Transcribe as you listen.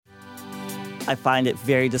I find it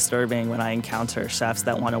very disturbing when I encounter chefs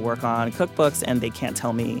that want to work on cookbooks and they can't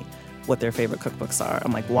tell me what their favorite cookbooks are.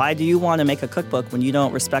 I'm like, why do you want to make a cookbook when you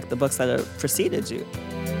don't respect the books that have preceded you?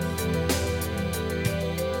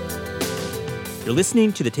 You're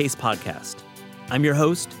listening to the Taste Podcast. I'm your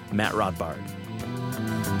host, Matt Rodbard.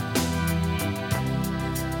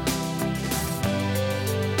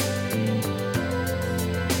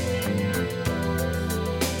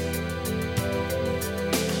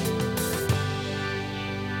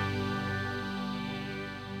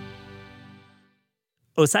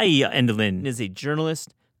 Osayi Endolyn is a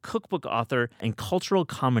journalist, cookbook author, and cultural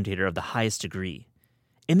commentator of the highest degree.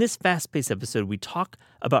 In this fast-paced episode, we talk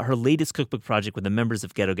about her latest cookbook project with the members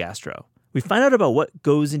of Ghetto Gastro. We find out about what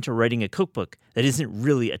goes into writing a cookbook that isn't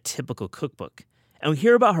really a typical cookbook. And we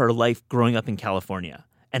hear about her life growing up in California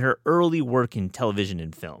and her early work in television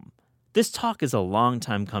and film. This talk is a long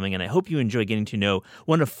time coming, and I hope you enjoy getting to know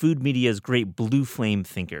one of food media's great blue flame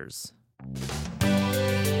thinkers.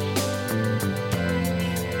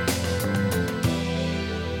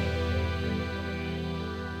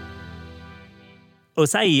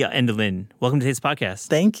 Osayi Endolyn, welcome to Taste Podcast.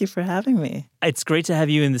 Thank you for having me. It's great to have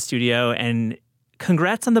you in the studio, and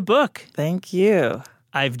congrats on the book. Thank you.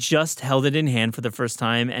 I've just held it in hand for the first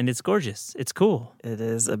time, and it's gorgeous. It's cool. It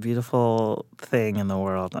is a beautiful thing in the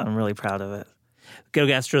world. I'm really proud of it. Ghetto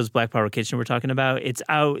Gastro's Black Power Kitchen we're talking about. It's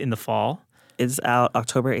out in the fall. It's out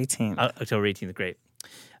October 18th. October 18th, great.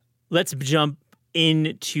 Let's jump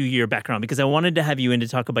into your background, because I wanted to have you in to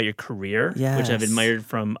talk about your career, yes, which I've admired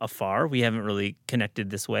from afar. We haven't really connected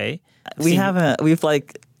this way. We've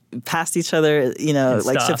passed each other,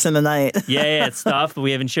 like ships in the night. Yeah, it's stuff, but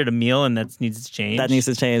we haven't shared a meal, and that needs to change. That needs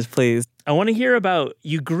to change, please. I want to hear about,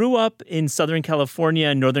 you grew up in Southern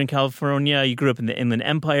California, Northern California. You grew up in the Inland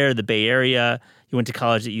Empire, the Bay Area. You went to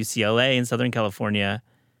college at UCLA in Southern California.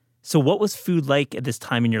 So what was food like at this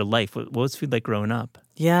time in your life? What was food like growing up?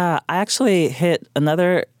 Yeah, I actually hit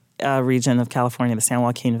another region of California, the San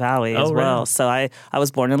Joaquin Valley as well. Right. So I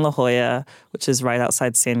was born in La Jolla, which is right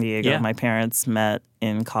outside San Diego. Yeah. My parents met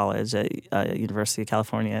in college at University of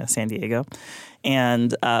California, San Diego.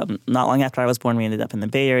 And not long after I was born, we ended up in the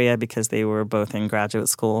Bay Area because they were both in graduate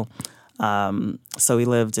school. So we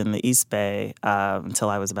lived in the East Bay until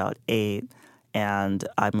I was about 8. And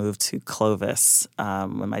I moved to Clovis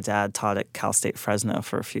when my dad taught at Cal State Fresno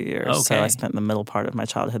for a few years. Okay. So I spent the middle part of my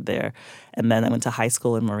childhood there. And then I went to high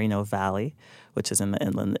school in Moreno Valley, which is in the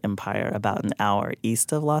Inland Empire, about an hour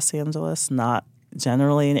east of Los Angeles. Not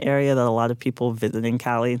generally an area that a lot of people visiting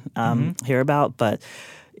Cali hear about, but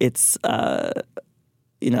it's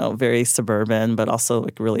very suburban, but also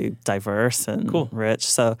like really diverse and rich.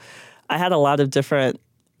 So I had a lot of different,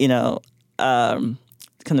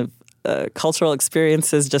 cultural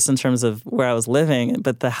experiences just in terms of where I was living,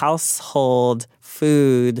 but the household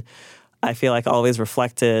food, I feel like always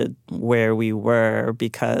reflected where we were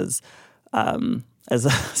because,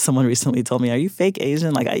 as someone recently told me, "Are you fake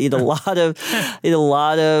Asian?" Like I eat a lot of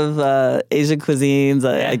Asian cuisines.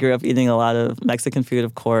 I grew up eating a lot of Mexican food,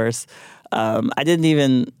 of course.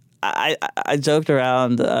 I joked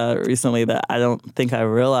around recently that I don't think I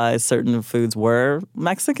realized certain foods were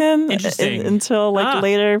Mexican until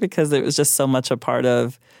later, because it was just so much a part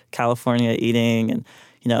of California eating, and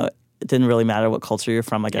it didn't really matter what culture you're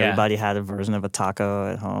from. Like everybody had a version of a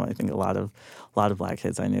taco at home. I think a lot of black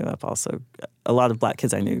kids I knew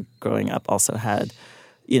growing up also had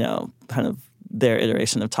kind of their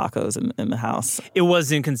iteration of tacos in the house. It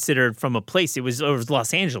wasn't considered from a place. It was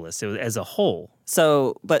Los Angeles as a whole.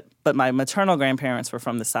 So, but my maternal grandparents were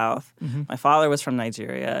from the South. Mm-hmm. My father was from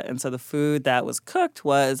Nigeria. And so the food that was cooked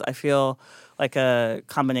was, I feel, like a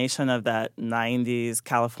combination of that 90s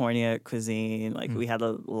California cuisine. Like we had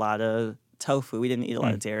a lot of tofu. We didn't eat a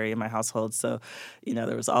lot of dairy in my household. So,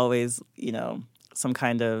 there was always, some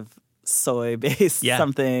kind of soy-based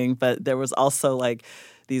something. But there was also like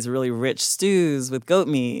these really rich stews with goat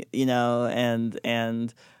meat, and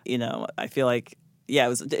I feel like,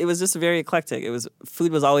 it was just very eclectic.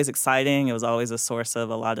 Food was always exciting. It was always a source of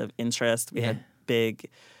a lot of interest. We had big,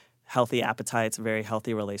 healthy appetites, very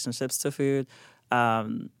healthy relationships to food.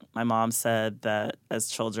 My mom said that as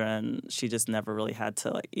children, she just never really had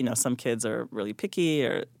to, some kids are really picky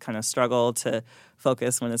or kind of struggle to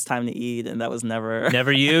focus when it's time to eat, and that was never...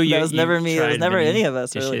 Never you? That was never me. That was never any of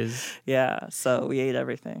us, dishes. Really. Yeah, so we ate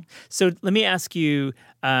everything. So let me ask you,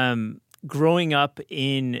 growing up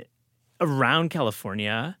around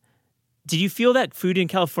California, did you feel that food in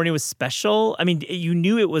California was special? I mean, you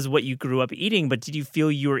knew it was what you grew up eating, but did you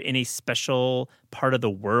feel you were in a special part of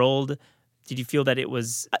the world? Did you feel that it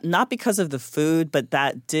was... Not because of the food, but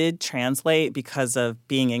that did translate because of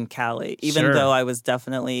being in Cali. Even Sure. though I was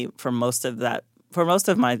definitely, for most of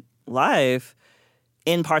my life,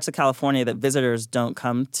 in parts of California that visitors don't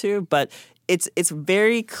come to. But it's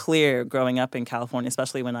very clear growing up in California,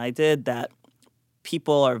 especially when I did, that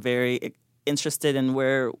people are very interested in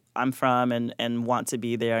where I'm from and want to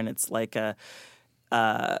be there. And it's like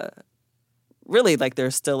really like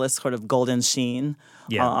there's still this sort of golden sheen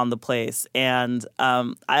on the place. And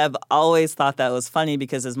I have always thought that was funny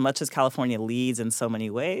because as much as California leads in so many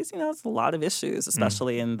ways, it's a lot of issues,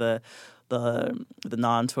 especially in the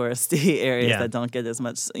non-touristy areas that don't get as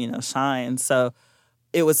much, shine. So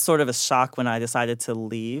it was sort of a shock when I decided to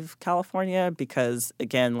leave California because,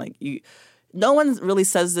 again, like no one really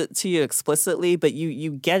says it to you explicitly, but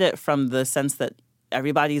you get it from the sense that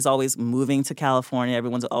everybody's always moving to California.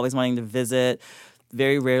 Everyone's always wanting to visit.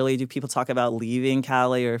 Very rarely do people talk about leaving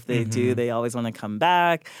Cali, or if they do, they always want to come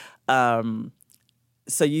back.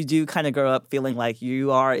 So you do kind of grow up feeling like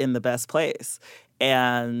you are in the best place.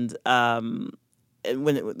 And when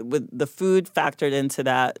the food factored into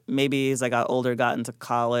that, maybe as I got older, got into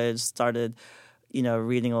college, started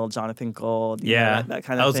reading a little Jonathan Gold, that kind of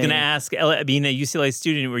thing. I was going to ask, being a UCLA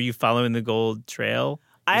student, were you following the Gold Trail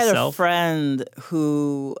yourself? I had a friend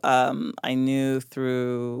who I knew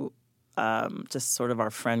through just sort of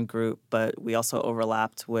our friend group, but we also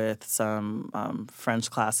overlapped with some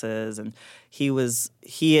French classes. And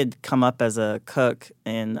he had come up as a cook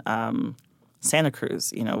in Santa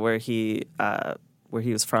Cruz, where he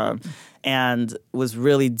was from, and was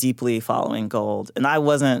really deeply following Gold. And I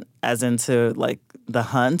wasn't as into like the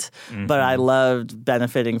hunt, but I loved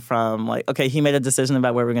benefiting from like, okay, he made a decision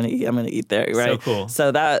about where we're going to eat. I'm going to eat there, right? So cool.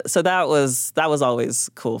 So that was always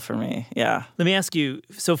cool for me. Yeah. Let me ask you.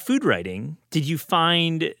 So food writing, did you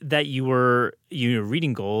find that you were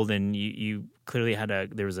reading Gold and you clearly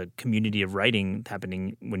there was a community of writing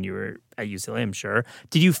happening when you were at UCLA, I'm sure.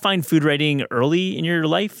 Did you find food writing early in your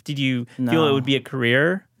life? Did you feel it would be a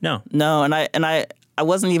career? No. No, and I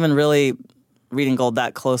wasn't even really reading Gold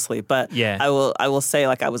that closely, but I will say,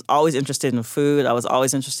 like, I was always interested in food. I was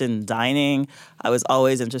always interested in dining. I was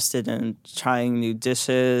always interested in trying new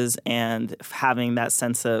dishes and having that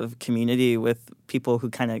sense of community with people who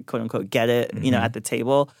kind of quote unquote get it, at the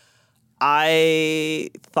table.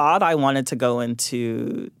 I thought I wanted to go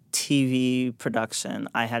into TV production.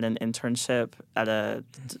 I had an internship at a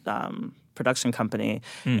production company,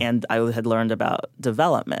 and I had learned about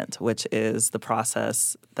development, which is the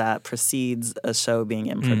process that precedes a show being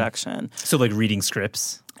in production. So like reading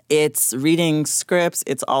scripts? It's reading scripts.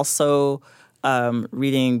 It's also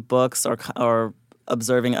reading books or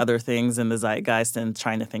observing other things in the zeitgeist and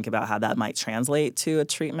trying to think about how that might translate to a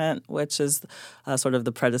treatment, which is sort of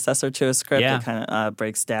the predecessor to a script. It kind of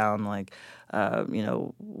breaks down like,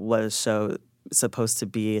 what a show supposed to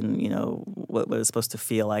be and, what it's supposed to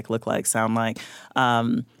feel like, look like, sound like.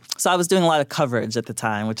 So I was doing a lot of coverage at the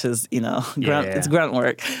time, which is, it's grunt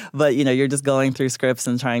work. But, you're just going through scripts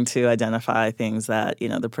and trying to identify things that,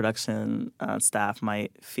 the production staff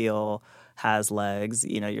might feel has legs.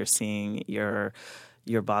 You're seeing your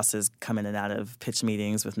bosses come in and out of pitch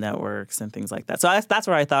meetings with networks and things like that. So that's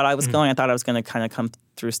where I thought I was going. I thought I was going to kind of come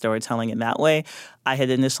through storytelling in that way. I had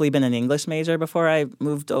initially been an English major before I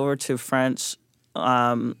moved over to French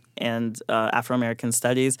and Afro-American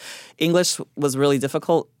studies. English was really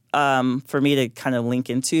difficult for me to kind of link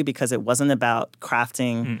into because it wasn't about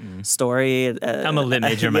crafting story. I'm a lit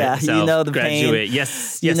major myself. The graduate. pain.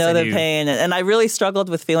 Yes, the pain. And I really struggled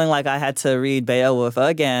with feeling like I had to read Beowulf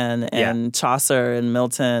again and Chaucer and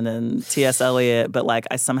Milton and T.S. Eliot, but like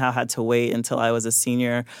I somehow had to wait until I was a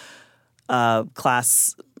senior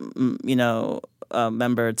class,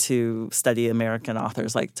 member to study American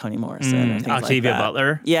authors like Toni Morrison and things Octavia like that.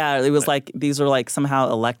 Butler. Yeah, it was like these were like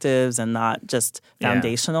somehow electives and not just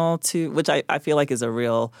foundational to, which I feel like is a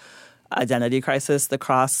real identity crisis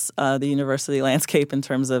across the university landscape in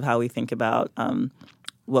terms of how we think about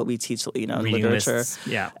what we teach, in literature. Lists.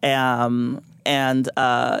 Yeah.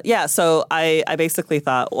 So I basically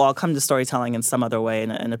thought, well, I'll come to storytelling in some other way.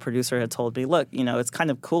 And a producer had told me, look, it's kind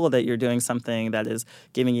of cool that you're doing something that is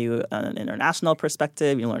giving you an international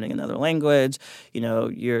perspective. You're learning another language.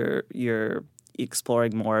 You're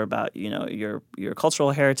exploring more about, your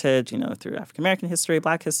cultural heritage, through African American history,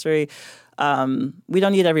 Black history. We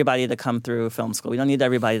don't need everybody to come through film school. We don't need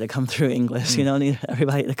everybody to come through English. You don't need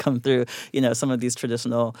everybody to come through, some of these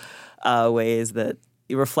traditional ways that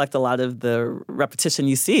you reflect a lot of the repetition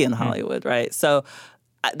you see in Hollywood, right? So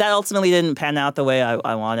that ultimately didn't pan out the way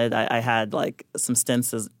I wanted. I had like some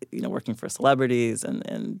stints as working for celebrities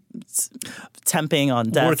and temping on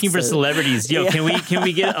desks. Working for celebrities, can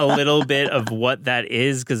we get a little bit of what that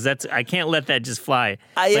is? Because I can't let that just fly.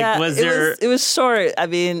 It was short. I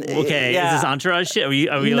mean, okay, is this entourage shit? Are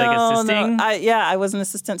we like assisting? No. I was an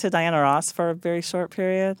assistant to Diana Ross for a very short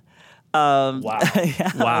period. Wow!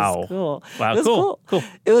 Yeah, Wow! It was cool. Wow! It was cool.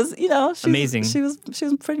 It was amazing. She was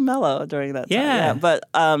pretty mellow during that time. Yeah. But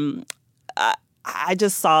I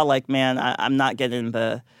just saw like, man, I'm not getting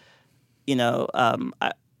the,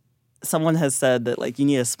 someone has said that like you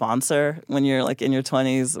need a sponsor when you're like in your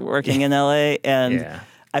 20s working in LA, and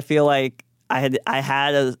I feel like I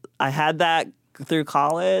had that through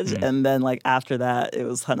college, and then like after that it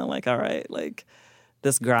was kind of like, all right, like.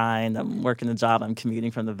 This grind, I'm working a job, I'm commuting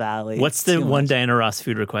from the valley. What's the one Diana Ross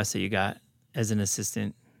food request that you got as an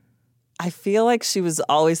assistant? I feel like she was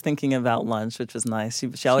always thinking about lunch, which was nice.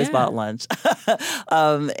 She always bought lunch.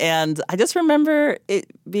 And I just remember it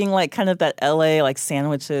being like kind of that LA, like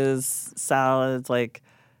sandwiches, salads, like,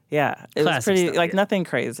 it was pretty, stuff, like nothing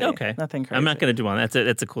crazy. Okay. Nothing crazy. I'm not going to do one.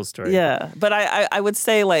 That's a cool story. Yeah. But I would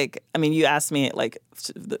say like, I mean, you asked me like,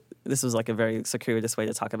 this was like a very circuitous way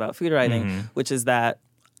to talk about food writing, which is that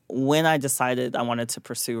when I decided I wanted to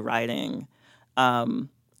pursue writing,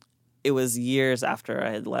 it was years after I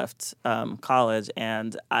had left college,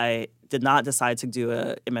 and I did not decide to do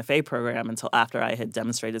a MFA program until after I had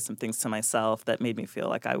demonstrated some things to myself that made me feel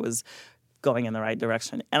like I was going in the right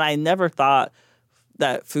direction. And I never thought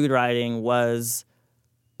that food writing was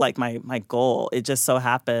like my goal. It just so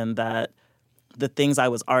happened that the things I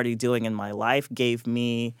was already doing in my life gave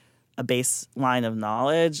me a baseline of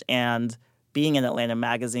knowledge, and being in Atlanta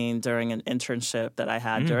Magazine during an internship that I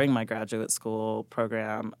had during my graduate school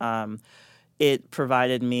program, it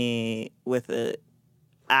provided me with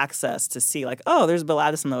access to see like, oh, there's Bill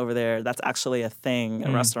Addison over there. That's actually a thing,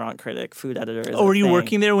 a restaurant critic, food editor is were you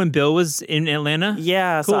working there when Bill was in Atlanta?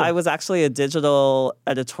 Yeah, cool. So I was actually a digital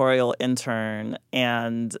editorial intern,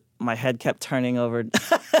 and my head kept turning over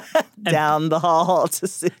down the hall to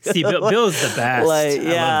see. See, Bill's the best. I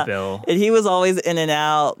love Bill. And he was always in and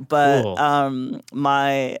out, but cool.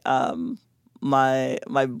 My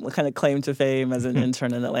kind of claim to fame as an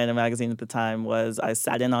intern in Atlanta Magazine at the time was I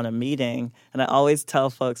sat in on a meeting, and I always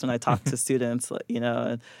tell folks when I talk to students,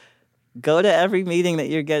 go to every meeting that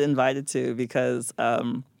you get invited to, because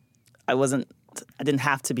I didn't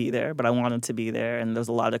have to be there, but I wanted to be there, and there was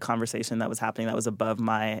a lot of conversation that was happening that was above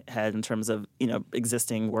my head in terms of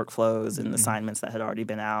existing workflows and assignments that had already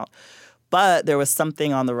been out. But there was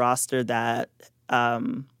something on the roster that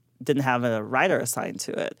didn't have a writer assigned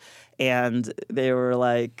to it. And they were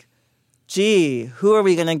like, gee, who are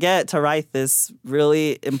we going to get to write this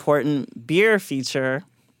really important beer feature?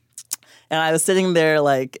 And I was sitting there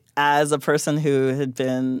like as a person who had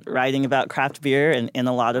been writing about craft beer in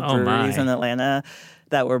a lot of breweries in Atlanta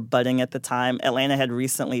that were budding at the time. Atlanta had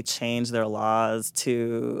recently changed their laws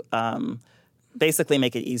to basically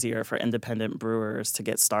make it easier for independent brewers to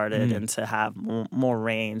get started and to have more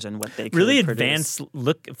range in what they could really produce. Advanced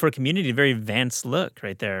look for a community, very advanced look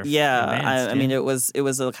right there. Yeah, I mean it was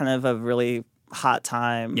a kind of a really hot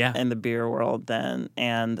time in the beer world then,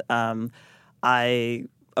 and I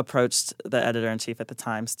approached the editor-in-chief at the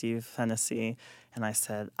time, Steve Hennessy, and I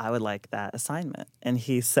said, I would like that assignment. And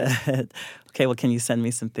he said, okay, well, can you send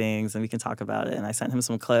me some things and we can talk about it? And I sent him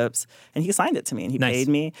some clips, and he signed it to me, and he paid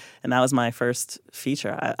me, and that was my first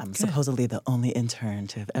feature. I'm supposedly the only intern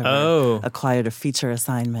to have ever acquired a feature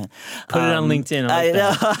assignment. Put it on LinkedIn. I like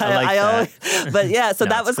that. I like that. But yeah, so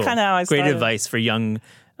that was cool. kind of how I started. Great advice for young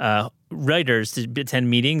writers to attend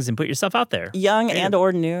meetings and put yourself out there. Young and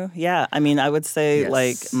or new. Yeah. I mean, I would say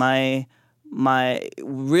like my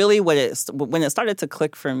really when it started to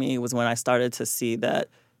click for me was when I started to see that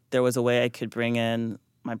there was a way I could bring in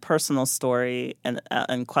my personal story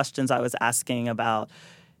and questions I was asking about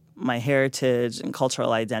my heritage and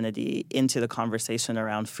cultural identity into the conversation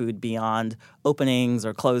around food beyond openings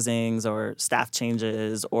or closings or staff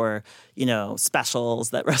changes or,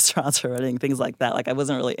 specials that restaurants are running, things like that. Like I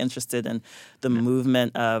wasn't really interested in the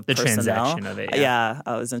movement of the personnel. transaction of it. Yeah,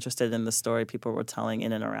 I was interested in the story people were telling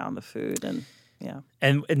in and around the food. And yeah.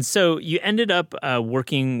 And so you ended up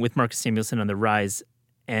working with Marcus Samuelsson on The Rise,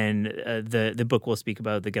 and the book we'll speak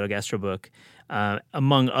about, the Ghetto Gastro book,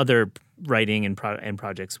 among other writing and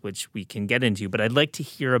projects, which we can get into. But I'd like to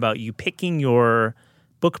hear about you picking your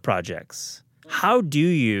book projects. How do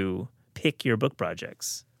you pick your book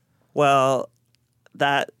projects? Well,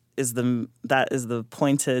 that is the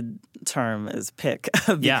pointed term is pick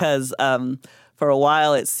because for a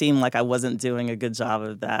while it seemed like I wasn't doing a good job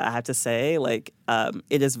of that. I have to say, like,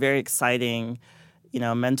 it is very exciting.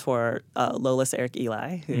 Mentor Lolis Eric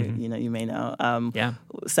Eli, who you may know,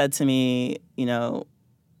 said to me,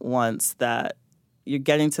 once that you're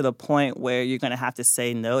getting to the point where you're going to have to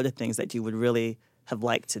say no to things that you would really have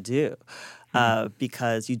liked to do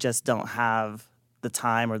because you just don't have the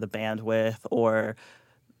time or the bandwidth, or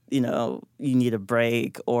you need a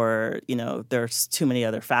break, or there's too many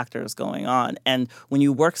other factors going on. And when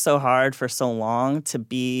you work so hard for so long to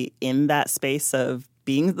be in that space of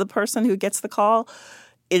being the person who gets the call,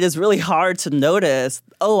 it is really hard to notice,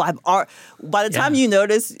 by the time you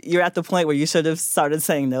notice you're at the point where you should have started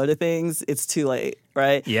saying no to things, it's too late,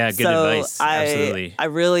 right? Yeah, good advice. Absolutely. I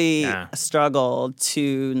really struggle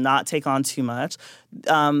to not take on too much.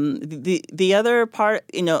 The other part,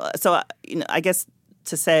 I guess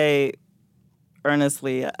to say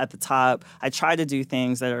earnestly at the top, I try to do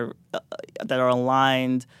things that are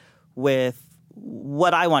aligned with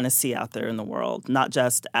what I want to see out there in the world, not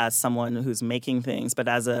just as someone who's making things, but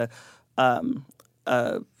as a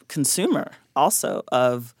consumer also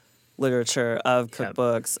of literature, of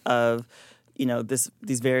cookbooks, of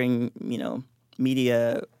these varying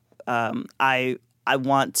media. I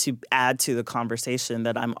want to add to the conversation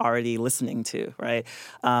that I'm already listening to, right?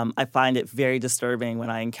 I find it very disturbing when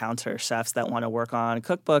I encounter chefs that want to work on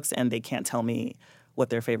cookbooks and they can't tell me what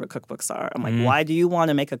their favorite cookbooks are. I'm like, why do you want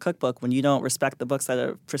to make a cookbook when you don't respect the books that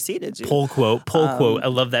have preceded you? Pull quote. I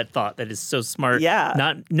love that thought. That is so smart.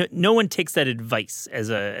 Yeah. No one takes that advice as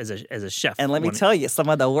a chef. And let me tell you, some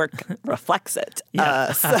of the work reflects it.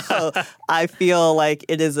 Yeah. So I feel like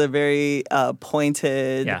it is a very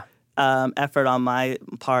pointed effort on my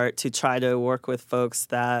part to try to work with folks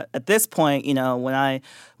that at this point, when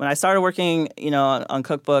I started working, on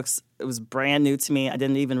cookbooks, it was brand new to me. I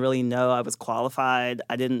didn't even really know I was qualified.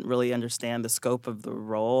 I didn't really understand the scope of the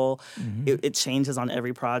role. It changes on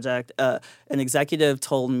every project. An executive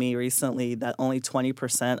told me recently that only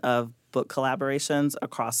 20% of book collaborations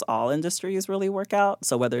across all industries really work out.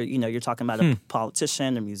 So whether, you're talking about a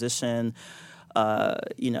politician, a musician,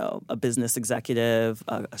 a business executive,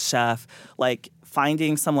 a chef, like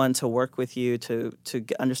finding someone to work with you to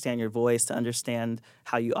understand your voice, to understand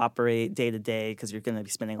how you operate day to day, because you're going to be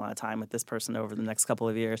spending a lot of time with this person over the next couple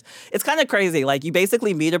of years. It's kind of crazy. Like you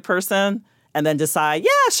basically meet a person and then decide,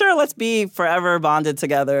 yeah, sure, let's be forever bonded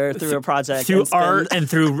together through a project. Through art and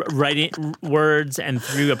through writing words and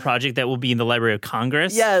through a project that will be in the Library of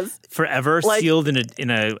Congress. Yes. Forever, like, sealed in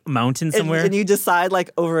a mountain somewhere. And you decide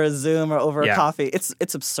like over a Zoom or over a coffee.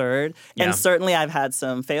 It's absurd. Yeah. And certainly I've had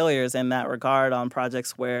some failures in that regard on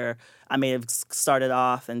projects where I may have started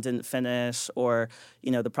off and didn't finish, or,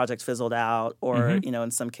 the project fizzled out, or,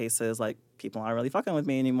 in some cases, like, people aren't really fucking with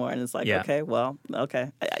me anymore. And it's like,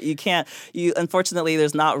 okay. Unfortunately,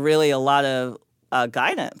 there's not really a lot of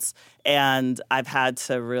guidance. And I've had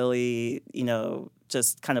to really,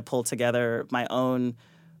 just kind of pull together my own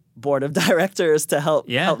board of directors to help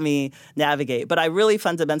me navigate. But I really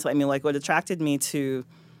fundamentally, what attracted me to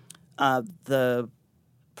the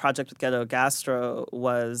project with Ghetto Gastro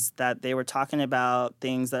was that they were talking about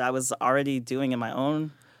things that I was already doing in my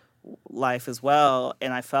own life as well,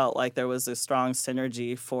 and I felt like there was a strong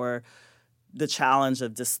synergy for the challenge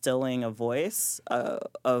of distilling a voice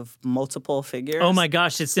of multiple figures. Oh my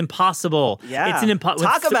gosh, it's impossible. Yeah. It's an impossible.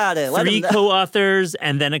 Talk about it. Three co-authors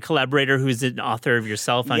and then a collaborator who's an author of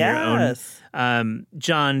yourself on your own.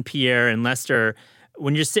 John, Pierre, and Lester,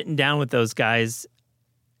 when you're sitting down with those guys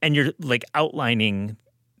and you're like outlining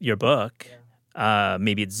your book,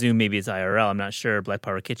 maybe it's Zoom, maybe it's IRL, I'm not sure, Black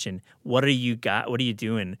Power Kitchen. What are you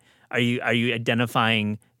doing? Are you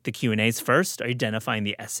identifying the Q&As first? Are you identifying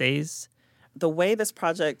the essays? The way this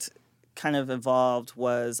project kind of evolved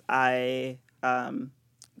was so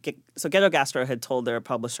Ghetto Gastro had told their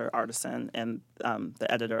publisher, Artisan, and the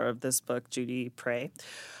editor of this book, Judy Prey,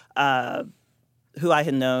 who I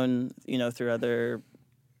had known, through other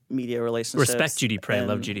media relationships. Respect Judy Prey. I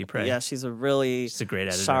love Judy Prey. Yeah, she's a great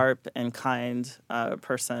editor. Sharp and kind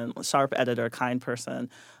person, sharp editor, kind person.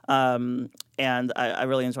 And I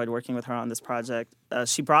really enjoyed working with her on this project.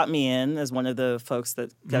 She brought me in as one of the folks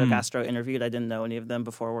that Ghetto Gastro interviewed. I didn't know any of them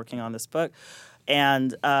before working on this book.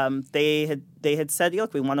 And they had said,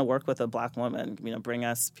 look, we want to work with a Black woman. Bring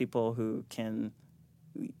us people who can,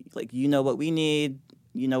 what we need.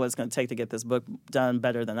 You know what it's going to take to get this book done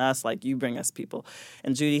better than us. Like, you bring us people.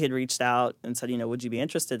 And Judy had reached out and said, would you be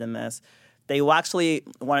interested in this? They actually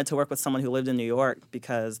wanted to work with someone who lived in New York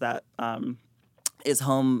because that is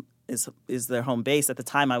their home base. At the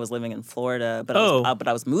time, I was living in Florida, but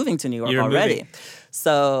I was moving to New York already.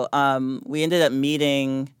 So we ended up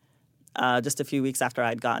meeting just a few weeks after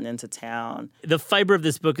I'd gotten into town. The fiber of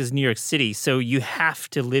this book is New York City, so you have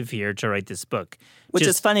to live here to write this book. Which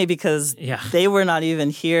is funny because they were not even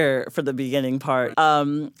here for the beginning part.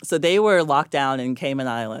 So they were locked down in Cayman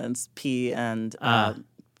Islands, P and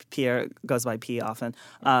Pierre goes by P often.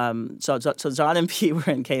 So John and P were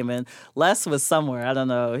in Cayman. Les was somewhere. I don't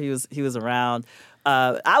know. He was around.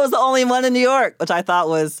 I was the only one in New York, which I thought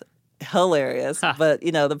was hilarious. But,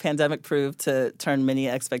 the pandemic proved to turn many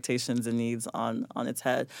expectations and needs on its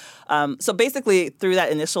head. So basically, through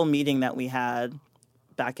that initial meeting that we had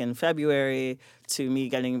back in February, to me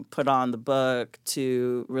getting put on the book,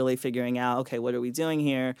 to really figuring out, okay, what are we doing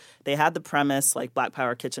here? They had the premise, like Black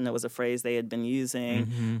Power Kitchen, that was a phrase they had been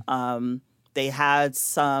using. Mm-hmm. They had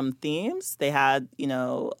some themes. They had,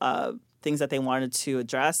 things that they wanted to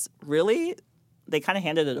address. Really, they kind of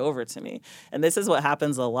handed it over to me. And this is what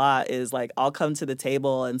happens a lot is, like, I'll come to the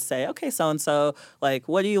table and say, okay, so-and-so, like,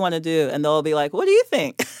 what do you want to do? And they'll be like, what do you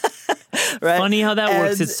think? Right? Funny how that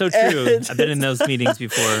works. It's so true. I've been in those meetings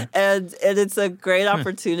before. And it's a great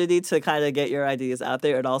opportunity to kind of get your ideas out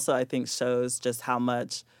there. It also, I think, shows just how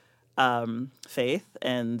much faith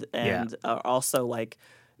and also, like,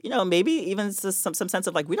 maybe even just some sense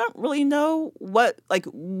of, like, we don't really know what, like,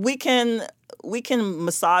 we can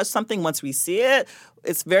massage something once we see it.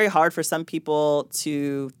 It's very hard for some people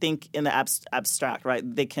to think in the abstract, right?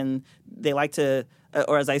 They like to,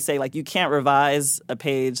 or as I say, like, you can't revise a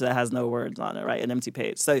page that has no words on it, right? An empty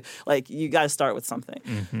page. So, like, you got to start with something.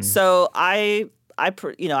 Mm-hmm. So I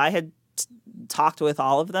had talked with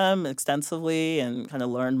all of them extensively and kind of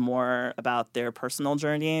learned more about their personal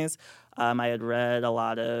journeys. I had read a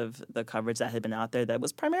lot of the coverage that had been out there that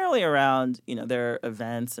was primarily around, their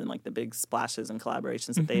events and, like, the big splashes and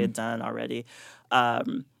collaborations that they had done already,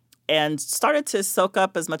 and started to soak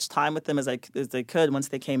up as much time with them as they could once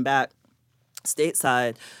they came back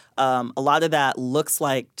stateside. A lot of that looks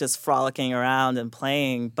like just frolicking around and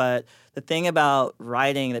playing, but the thing about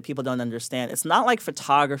writing that people don't understand, it's not like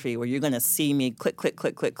photography where you're going to see me clicking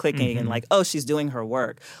mm-hmm. and, like, oh, she's doing her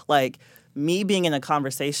work. Like, me being in a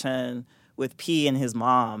conversation with P and his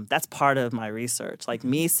mom, that's part of my research. Like,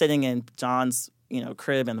 me sitting in John's,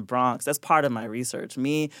 crib in the Bronx, that's part of my research.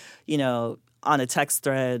 Me, on a text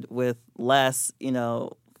thread with Les,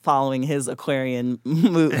 following his Aquarian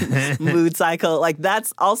mood cycle. Like,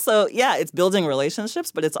 that's also, it's building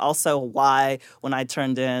relationships, but it's also why when I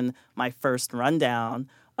turned in my first rundown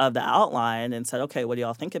of the outline and said, okay, what do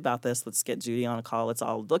y'all think about this? Let's get Judy on a call. Let's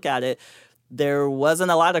all look at it. There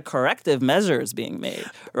wasn't a lot of corrective measures being made,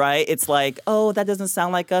 right? It's like, oh, that doesn't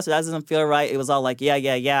sound like us. That doesn't feel right. It was all like,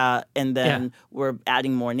 yeah. And then we're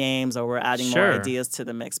adding more names or we're adding more ideas to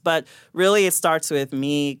the mix. But really, it starts with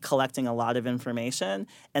me collecting a lot of information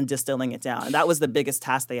and distilling it down. And that was the biggest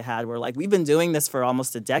task they had. We're like, we've been doing this for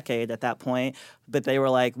almost a decade at that point. But they were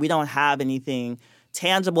like, we don't have anything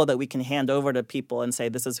tangible that we can hand over to people and say,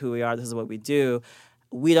 this is who we are, this is what we do.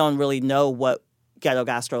 We don't really know what Ghetto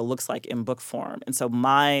Gastro looks like in book form. And so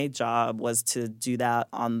my job was to do that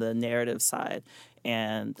on the narrative side.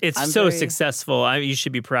 And it's so successful. You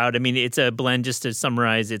should be proud. I mean, it's a blend, just to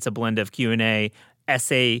summarize, it's a blend of Q&A,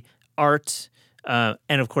 essay, art, and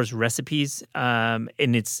of course recipes. And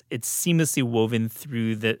it's seamlessly woven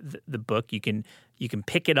through the book. You can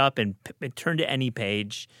pick it up and turn to any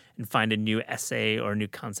page and find a new essay or a new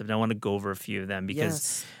concept. I want to go over a few of them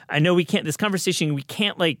because I know we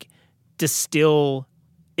can't like distill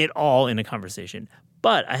it all in a conversation.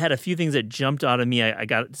 But I had a few things that jumped out of me. I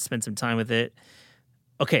got to spend some time with it.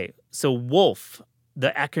 Okay, so WOLF,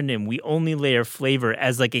 the acronym, We Only Layer Flavor,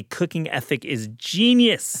 as like a cooking ethic, is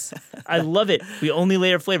genius. I love it. We only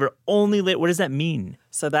layer flavor. What does that mean?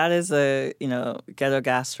 So that is a, Ghetto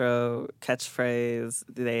Gastro catchphrase.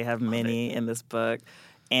 They have many in this book.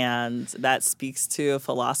 And that speaks to a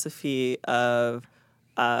philosophy of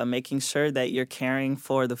making sure that you're caring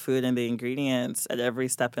for the food and the ingredients at every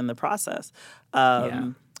step in the process.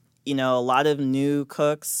 A lot of new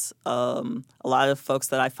cooks, a lot of folks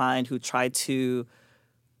that I find who try to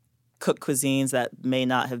cook cuisines that may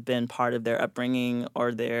not have been part of their upbringing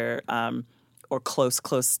or their or close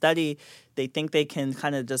study, they think they can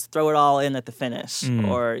kind of just throw it all in at the finish.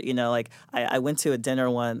 Or, like I went to a dinner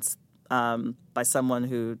once by someone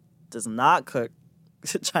who does not cook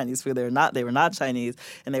Chinese food. They were not Chinese,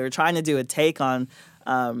 and they were trying to do a take on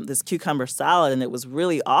this cucumber salad, and it was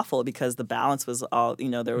really awful because the balance was all,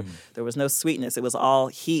 there was no sweetness. It was all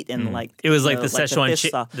heat and like it was like the like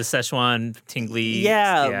Szechuan the Szechuan tingly.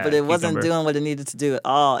 Yeah, but it wasn't cucumber. doing what it needed to do at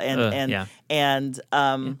all.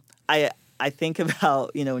 I think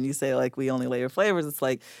about when you say like we only layer flavors, it's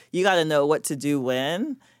like you got to know what to do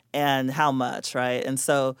when and how much, right? And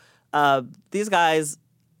so these guys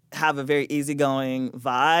have a very easygoing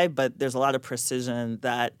vibe, but there's a lot of precision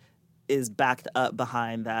that is backed up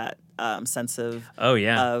behind that sense of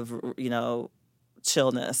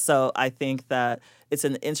chillness. So I think that it's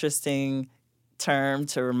an interesting term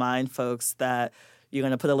to remind folks that you're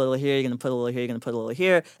going to put a little here, you're going to put a little here, you're going to put a little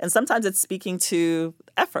here. And sometimes it's speaking to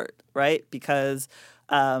effort, right? Because,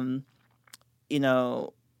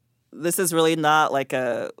 this is really not like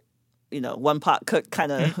a, one pot cook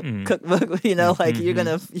kind of cookbook, like you're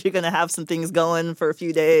gonna have some things going for a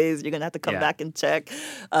few days. You're gonna have to come back and check.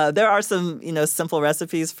 There are some, simple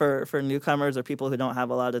recipes for newcomers or people who don't have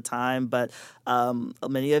a lot of time, but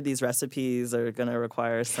many of these recipes are gonna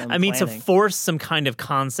require some planning. To force some kind of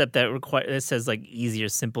concept that says like easy or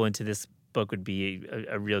simple into this book would be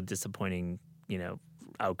a real disappointing,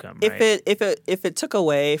 outcome, right? If it took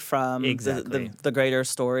away from the greater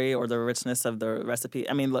story or the richness of the recipe,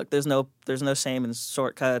 I mean, look, there's no shame in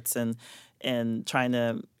shortcuts and trying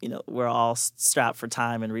to, we're all strapped for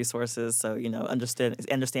time and resources, so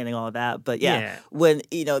understanding all of that. But when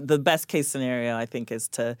the best case scenario, I think, is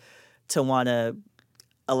to want to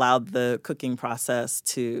allow the cooking process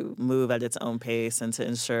to move at its own pace and to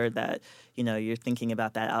ensure that you're thinking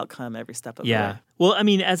about that outcome every step of the way. Well, I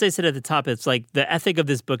mean, as I said at the top, it's like the ethic of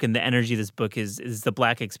this book and the energy of this book is the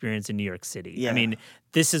Black experience in New York City. Yeah. I mean,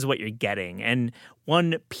 this is what you're getting. And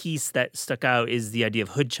one piece that stuck out is the idea of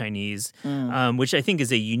hood Chinese, which I think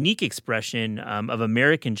is a unique expression of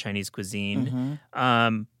American Chinese cuisine.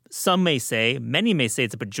 Some may say, many may say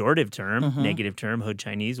it's a pejorative term, negative term, hood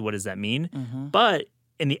Chinese. What does that mean? But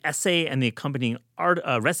in the essay and the accompanying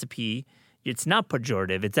recipe, it's not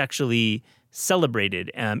pejorative. It's actually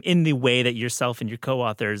celebrated in the way that yourself and your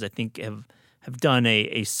co-authors, I think, have done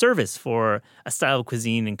a service for a style of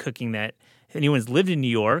cuisine and cooking that anyone's lived in New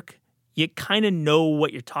York, you kind of know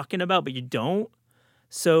what you're talking about, but you don't.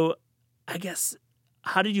 So I guess,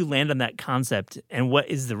 how did you land on that concept, and what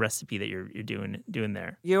is the recipe that you're doing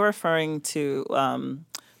there? You're referring to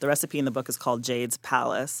the recipe in the book is called Jade's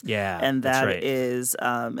Palace. Yeah, and that's that right. is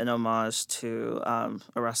an homage to a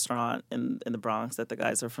restaurant in the Bronx that the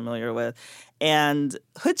guys are familiar with. And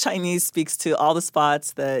hood Chinese speaks to all the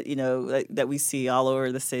spots that that we see all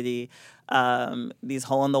over the city. These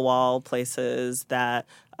hole-in-the-wall places that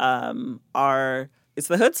are. It's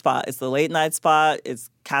the hood spot. It's the late night spot. It's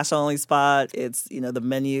cash only spot. It's the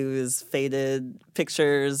menu is faded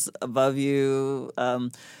pictures above you.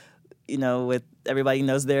 With everybody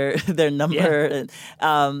knows their number,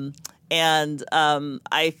 and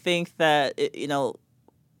I think that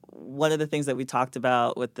one of the things that we talked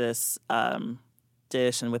about with this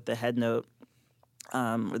dish and with the head note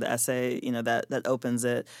or the essay, that opens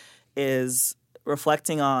it, is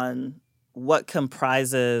reflecting on what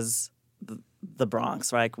comprises the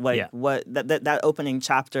Bronx, right? What that opening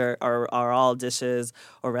chapter are all dishes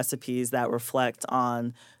or recipes that reflect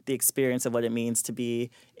on the experience of what it means to be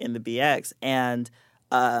in the BX. And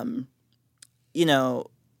the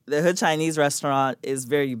hood Chinese restaurant is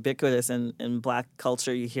very ubiquitous in Black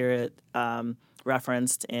culture. You hear it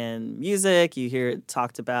referenced in music. You hear it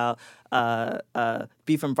talked about.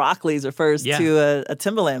 Beef and Broccoli's refers to a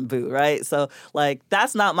Timberland boot, right? So,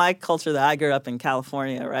 that's not my culture that I grew up in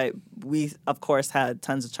California, right? We, of course, had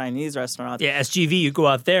tons of Chinese restaurants. Yeah, SGV, you go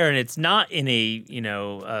out there and it's not in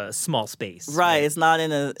a small space. Right. It's not in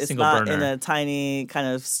burner. a tiny kind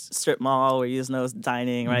of strip mall where you just know it's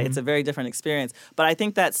dining, right? It's a very different experience. But I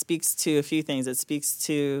think that speaks to a few things. It speaks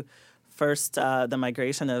to first, the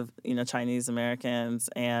migration of Chinese Americans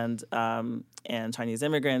and Chinese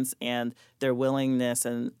immigrants and their willingness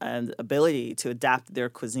and ability to adapt their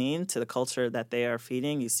cuisine to the culture that they are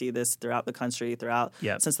feeding. You see this throughout the country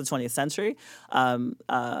since the 20th century.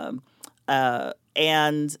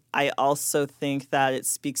 And I also think that it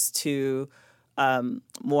speaks to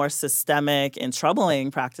more systemic and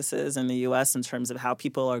troubling practices in the U.S. in terms of how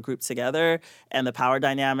people are grouped together and the power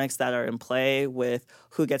dynamics that are in play with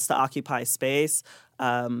who gets to occupy space.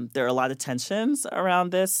 There are a lot of tensions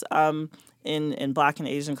around this in Black and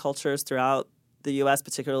Asian cultures throughout the U.S.,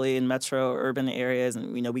 particularly in metro urban areas,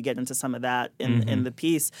 and we get into some of that in the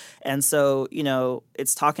piece. And so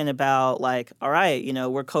it's talking about all right,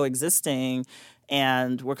 we're coexisting.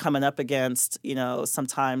 And we're coming up against,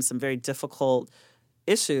 sometimes some very difficult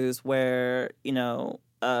issues where,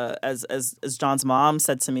 as John's mom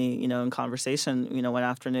said to me, in conversation, one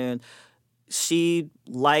afternoon, she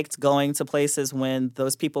liked going to places when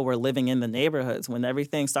those people were living in the neighborhoods, when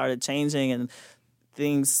everything started changing and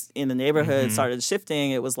things in the neighborhood started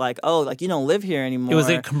shifting, it was like, oh, like you don't live here anymore. It was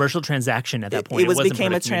a commercial transaction at that point. It wasn't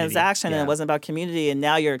became part a of community. transaction, Yeah. and it wasn't about community. And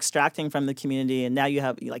now you're extracting from the community, and now you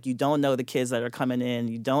have like you don't know the kids that are coming in.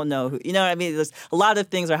 You don't know who. You know what I mean? There's a lot of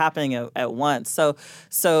things are happening at once.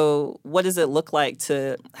 So what does it look like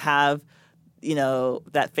to have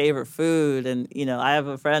that favorite food? And I have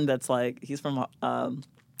a friend that's like he's from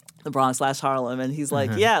the Bronx/Harlem, and he's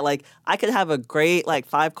like, yeah, like I could have a great like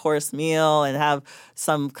 5-course meal and have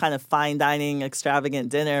some kind of fine dining extravagant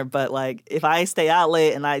dinner, but like if I stay out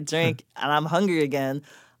late and I drink and I'm hungry again,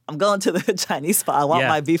 I'm going to the Chinese spot. I want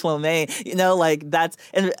my beef lo mein. Like that's,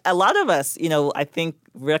 and a lot of us, I think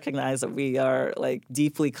recognize that we are like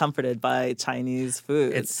deeply comforted by Chinese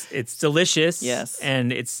food. It's delicious. Yes.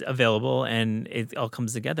 And it's available, and it all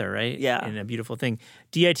comes together, right? Yeah. In a beautiful thing.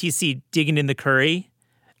 DITC, digging in the curry.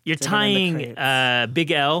 You're tying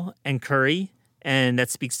Big L and curry, and that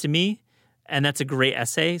speaks to me, and that's a great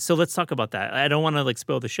essay. So let's talk about that. I don't want to like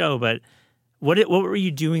spoil the show, but what were you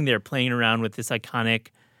doing there, playing around with this iconic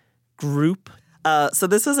group? So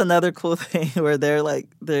this is another cool thing where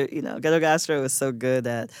Ghetto Gastro is so good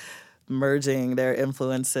at merging their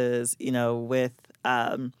influences, with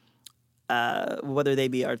whether they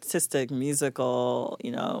be artistic, musical,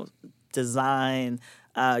 design.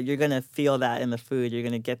 You're going to feel that in the food. You're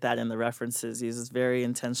going to get that in the references used. It's very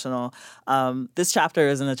intentional. This chapter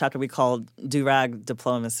is in a chapter we called Do-Rag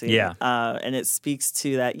Diplomacy. Yeah. And it speaks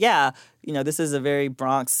to that, this is a very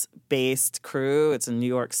Bronx-based crew. It's a New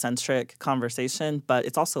York-centric conversation, but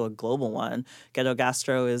it's also a global one. Ghetto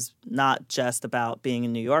Gastro is not just about being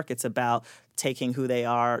in New York. It's about taking who they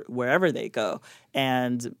are wherever they go.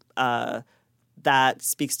 And that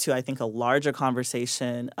speaks to, I think, a larger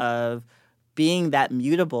conversation of being that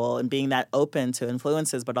mutable and being that open to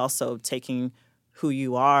influences, but also taking who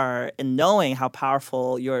you are and knowing how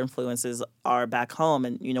powerful your influences are back home,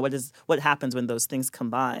 and what happens when those things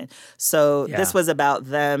combine. So this was about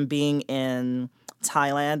them being in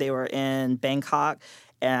Thailand. They were in Bangkok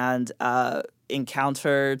and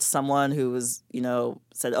encountered someone who was,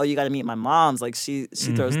 said, "Oh, you got to meet my mom's." Like she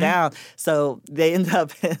throws down. So they end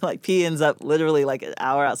up like P ends up literally like an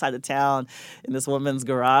hour outside of town in this woman's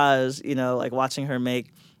garage, like watching her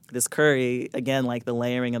make this curry, again, like the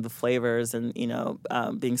layering of the flavors and,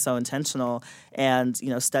 being so intentional and,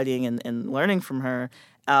 studying and learning from her.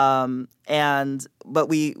 But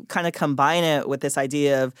we kind of combine it with this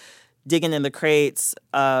idea of digging in the crates,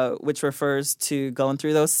 which refers to going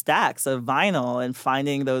through those stacks of vinyl and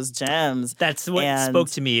finding those gems. That's what spoke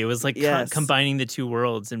to me. It was like combining the two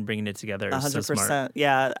worlds and bringing it together. 100%. So smart.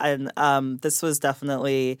 Yeah. And this was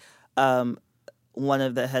definitely one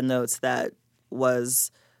of the headnotes that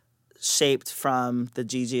was shaped from the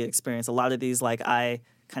GG experience. A lot of these, like I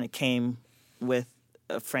kind of came with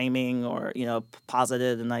a framing or,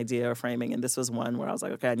 posited an idea or framing. And this was one where I was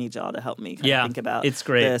like, okay, I need y'all to help me kind of think about it's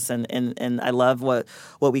great. This. And I love what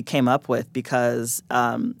we came up with because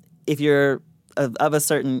if you're of a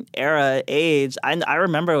certain age, I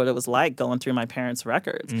remember what it was like going through my parents'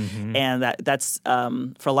 records. And that's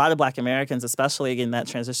for a lot of Black Americans, especially in that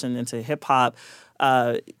transition into hip hop,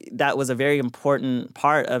 that was a very important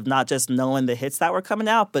part of not just knowing the hits that were coming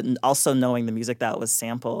out, but also knowing the music that was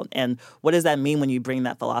sampled. And what does that mean when you bring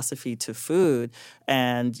that philosophy to food?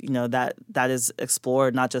 And that is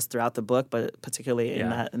explored not just throughout the book, but particularly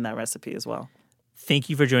in that recipe as well.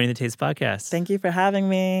 Thank you for joining the Taste Podcast. Thank you for having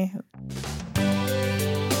me.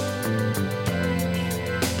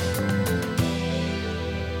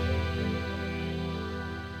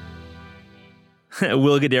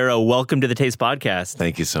 Will Guidero, welcome to the Taste Podcast.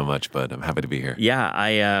 Thank you so much, bud. I'm happy to be here. Yeah,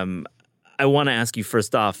 I want to ask you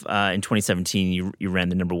first off, in 2017, you ran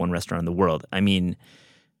the #1 restaurant in the world. I mean,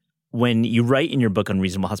 when you write in your book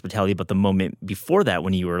Unreasonable Hospitality about the moment before that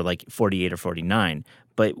when you were like 48 or 49,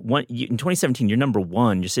 but in 2017, you're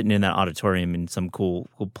 #1, you're sitting in that auditorium in some cool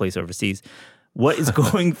place overseas. What is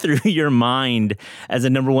going through your mind as a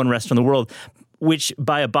 #1 restaurant in the world? Which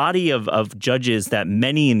by a body of judges that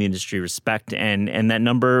many in the industry respect, and that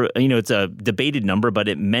number, it's a debated number, but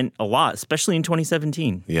it meant a lot, especially in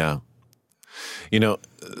 2017. Yeah.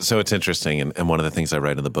 So it's interesting, and one of the things I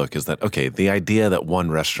write in the book is that, okay, the idea that one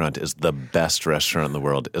restaurant is the best restaurant in the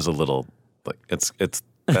world is a little, like,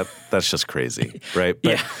 that's just crazy, right?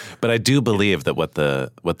 But I do believe that what the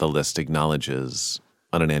list acknowledges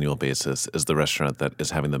on an annual basis is the restaurant that is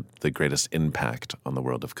having the greatest impact on the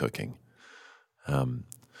world of cooking.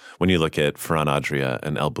 When you look at Ferran Adria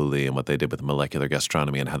and El Bulli and what they did with molecular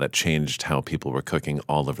gastronomy and how that changed how people were cooking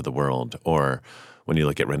all over the world, or when you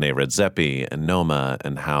look at Rene Redzepi and Noma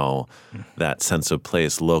and how that sense of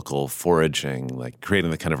place, local foraging, like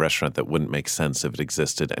creating the kind of restaurant that wouldn't make sense if it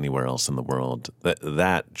existed anywhere else in the world,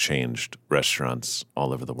 that changed restaurants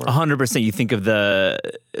all over the world. 100%. You think of the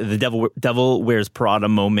Devil Wears Prada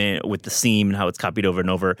moment with the seam and how it's copied over and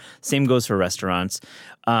over. Same goes for restaurants.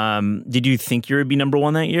 Did you think you would be number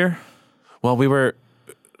one that year? Well, we were,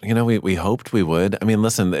 we hoped we would. I mean,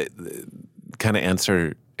 listen, kind of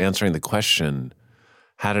answering the question,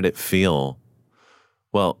 how did it feel?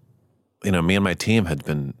 Well, me and my team had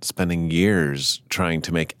been spending years trying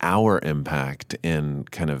to make our impact in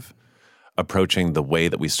kind of approaching the way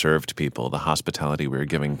that we served people, the hospitality we were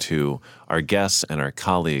giving to our guests and our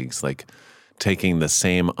colleagues, like taking the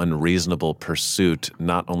same unreasonable pursuit,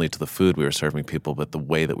 not only to the food we were serving people, but the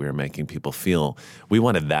way that we were making people feel. We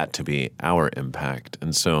wanted that to be our impact.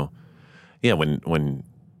 And so, yeah, when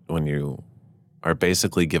you are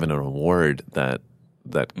basically given an award that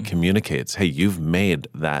communicates, hey, you've made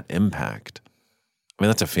that impact. I mean,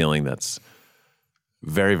 that's a feeling that's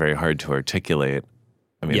very, very hard to articulate.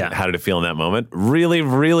 I mean, How did it feel in that moment? Really,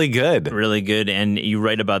 really good. Really good. And you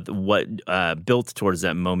write about what built towards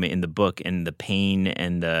that moment in the book, and the pain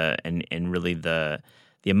and really the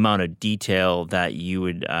amount of detail that you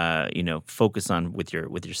would focus on with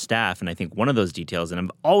your staff. And I think one of those details, and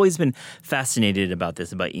I've always been fascinated about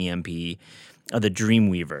this, about EMP, the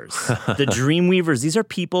Dreamweavers. The Dreamweavers, these are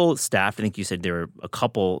people, staff, I think you said there were a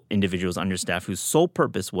couple individuals on your staff whose sole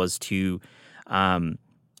purpose was to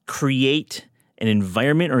create an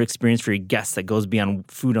environment or experience for your guests that goes beyond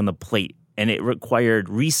food on the plate. And it required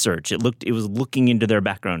research. It was looking into their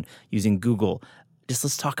background using Google. Just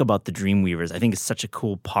let's talk about the Dreamweavers. I think it's such a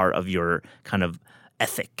cool part of your kind of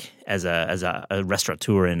ethic as a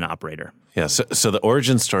restaurateur and operator. Yeah, so the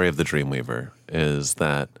origin story of the Dreamweaver is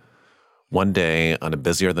that one day on a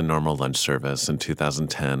busier than normal lunch service in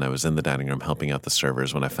 2010, I was in the dining room helping out the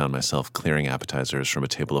servers when I found myself clearing appetizers from a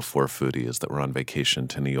table of 4 foodies that were on vacation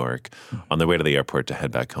to New York on their way to the airport to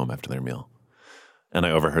head back home after their meal. And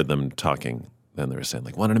I overheard them talking. Then they were saying,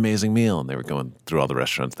 like, what an amazing meal. And they were going through all the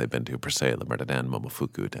restaurants they'd been to, Per Se, Le Mardin,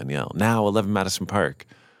 Momofuku, Danielle, now 11 Madison Park.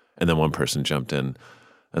 And then one person jumped in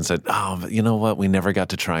and said, oh, you know what? We never got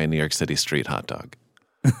to try a New York City street hot dog.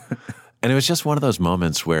 And it was just one of those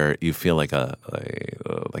moments where you feel like a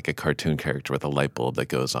cartoon character with a light bulb that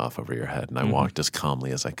goes off over your head. And I walked as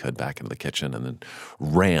calmly as I could back into the kitchen and then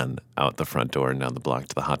ran out the front door and down the block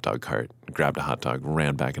to the hot dog cart, grabbed a hot dog,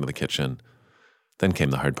 ran back into the kitchen. Then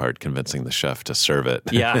came the hard part, convincing the chef to serve it.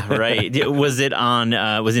 Yeah, right. Was it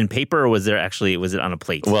in paper, or was it on a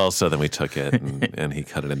plate? Well, so then we took it and he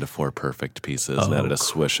cut it into 4 perfect pieces and added a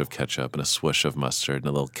swish of ketchup and a swish of mustard and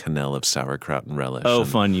a little cannel of sauerkraut and relish. Oh,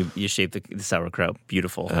 fun. You shaped the sauerkraut.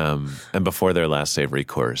 Beautiful. And before their last savory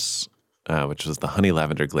course, which was the honey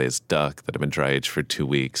lavender glazed duck that had been dry aged for 2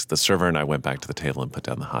 weeks, the server and I went back to the table and put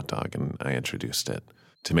down the hot dog, and I introduced it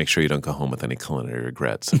to make sure you don't go home with any culinary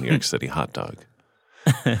regrets in New York City hot dog.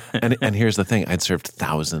 And here's the thing. I'd served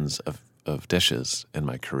thousands of dishes in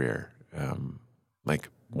my career, like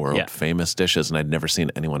world-famous dishes, and I'd never seen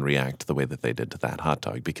anyone react the way that they did to that hot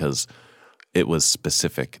dog because it was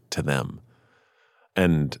specific to them.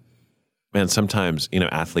 And, man, sometimes,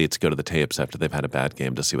 athletes go to the tapes after they've had a bad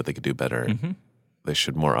game to see what they could do better. Mm-hmm. They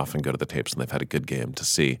should more often go to the tapes when they've had a good game to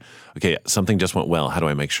see, okay, something just went well. How do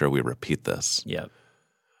I make sure we repeat this? Yeah.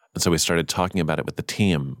 And so we started talking about it with the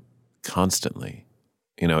team constantly.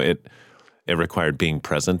 It required being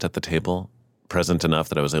present at the table, present enough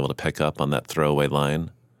that I was able to pick up on that throwaway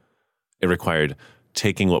line. It required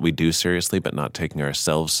taking what we do seriously, but not taking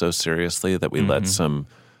ourselves so seriously that we let some,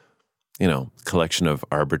 collection of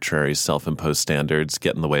arbitrary self-imposed standards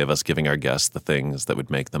get in the way of us giving our guests the things that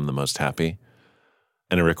would make them the most happy.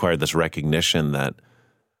 And it required this recognition that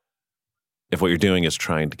if what you're doing is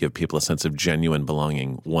trying to give people a sense of genuine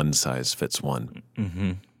belonging, one size fits one.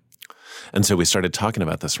 Mm-hmm. And so we started talking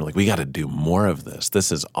about this. And we're like, we got to do more of this.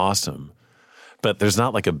 This is awesome. But there's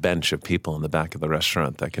not like a bench of people in the back of the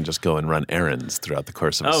restaurant that can just go and run errands throughout the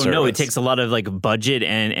course of a service. Oh, no, it takes a lot of budget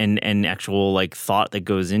and actual thought that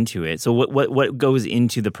goes into it. So what goes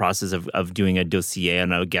into the process of doing a dossier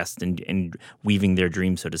on a guest and weaving their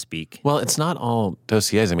dream, so to speak? Well, it's not all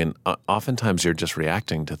dossiers. I mean, oftentimes you're just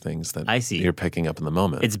reacting to things that you're picking up in the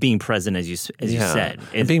moment. It's being present, as you said.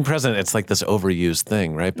 And being present, it's like this overused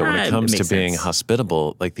thing, right? But when it comes to being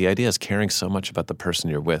hospitable, the idea is caring so much about the person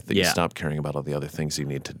you're with that you stop caring about all the other things you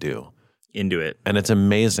need to do. Into it. And it's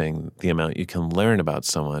amazing the amount you can learn about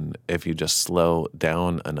someone if you just slow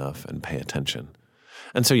down enough and pay attention.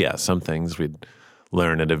 And so, some things we'd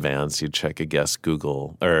learn in advance. You check a guest's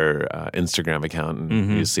Google or Instagram account,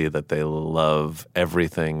 and you see that they love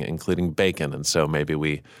everything, including bacon. And so maybe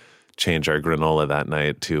we change our granola that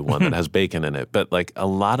night to one that has bacon in it. But like a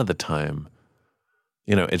lot of the time,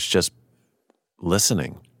 it's just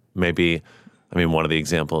listening. Maybe, one of the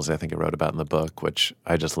examples I think I wrote about in the book, which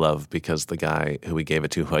I just love because the guy who we gave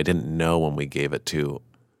it to, who I didn't know when we gave it to,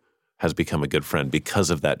 has become a good friend because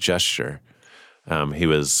of that gesture. He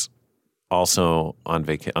was also on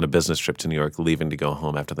a business trip to New York, leaving to go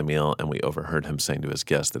home after the meal, and we overheard him saying to his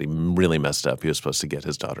guest that he really messed up. He was supposed to get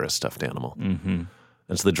his daughter a stuffed animal.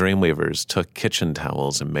 And so the Dreamweavers took kitchen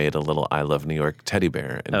towels and made a little I Love New York teddy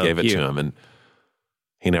bear and gave it to him. And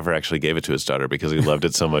he never actually gave it to his daughter because he loved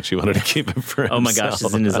it so much he wanted to keep it for himself. Oh my gosh,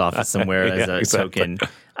 it's in his office somewhere as a token.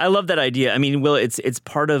 I love that idea. Will, it's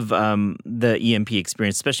part of the EMP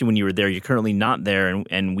experience, especially when you were there. You're currently not there,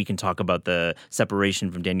 and we can talk about the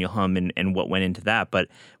separation from Daniel Hum and what went into that. But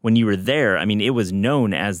when you were there, it was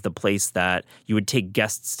known as the place that you would take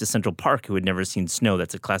guests to Central Park who had never seen snow.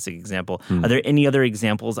 That's a classic example. Are there any other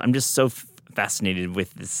examples? I'm just so fascinated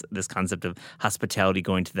with this concept of hospitality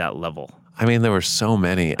going to that level. There were so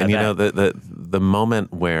many. And the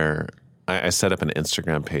moment where I set up an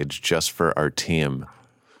Instagram page just for our team,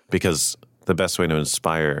 because the best way to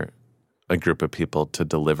inspire a group of people to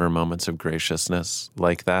deliver moments of graciousness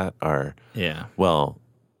like that are, for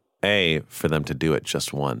them to do it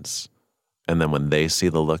just once. And then when they see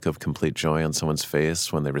the look of complete joy on someone's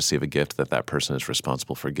face when they receive a gift that person is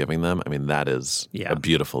responsible for giving them, that is a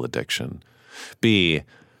beautiful addiction. B,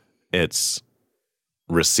 it's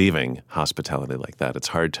receiving hospitality like that. It's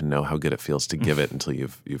hard to know how good it feels to give it until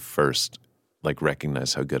you've first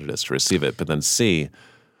recognized how good it is to receive it. But then C,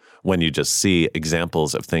 when you just see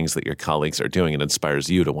examples of things that your colleagues are doing, it inspires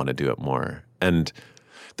you to want to do it more. And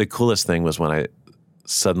the coolest thing was when I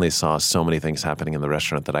suddenly saw so many things happening in the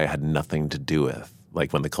restaurant that I had nothing to do with,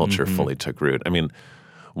 like when the culture fully took root.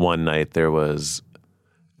 One night there was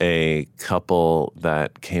a couple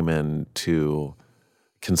that came in to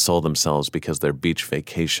console themselves because their beach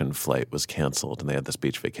vacation flight was canceled, and they had this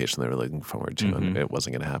beach vacation they were looking forward to, and it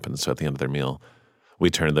wasn't going to happen. So at the end of their meal, we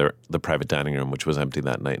turned the private dining room, which was empty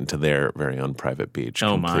that night, into their very own private beach,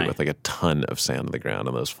 complete with a ton of sand on the ground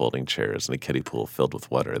and those folding chairs and a kiddie pool filled with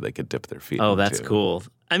water they could dip their feet into. Oh, that's cool.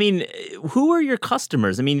 Who are your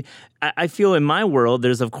customers? I feel in my world,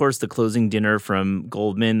 there's, of course, the closing dinner from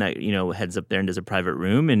Goldman that, heads up there and does a private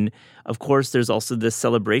room. And, of course, there's also the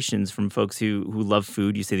celebrations from folks who love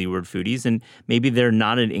food. You say the word foodies. And maybe they're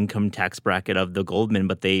not an income tax bracket of the Goldman,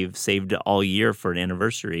 but they've saved all year for an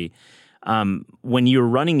anniversary. When you were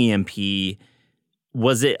running EMP,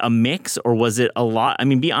 was it a mix or was it a lot?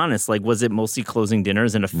 Be honest. Was it mostly closing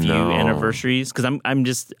dinners and a few anniversaries? Because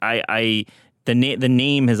the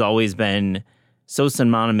name has always been so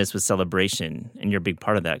synonymous with celebration, and you're a big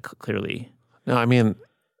part of that, clearly. No, I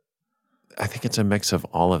think it's a mix of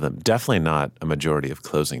all of them. Definitely not a majority of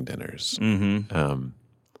closing dinners.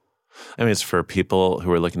 It's for people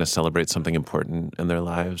who are looking to celebrate something important in their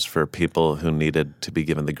lives, for people who needed to be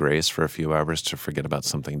given the grace for a few hours to forget about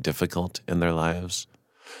something difficult in their lives,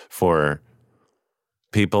 for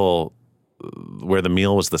people where the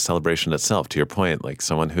meal was the celebration itself, to your point, like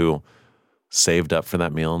someone who saved up for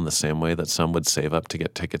that meal in the same way that some would save up to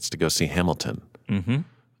get tickets to go see Hamilton.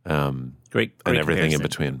 Great and everything in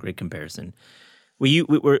between. Great comparison.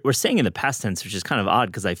 We're saying in the past tense, which is kind of odd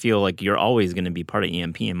because I feel like you're always going to be part of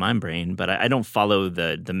EMP in my brain, but I don't follow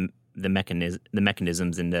the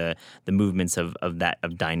mechanisms and the movements of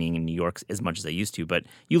dining in New York as much as I used to. But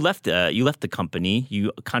you left the company.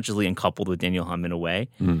 You consciously uncoupled with Daniel Hum in a way.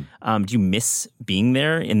 Do you miss being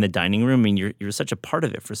there in the dining room? You're such a part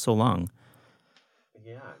of it for so long.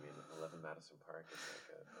 Yeah, 11 Madison Park is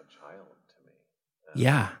like a child to me.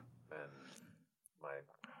 Yeah. And my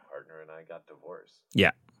partner and I got divorced.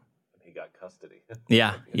 Yeah. And he got custody.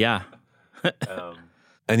 Yeah.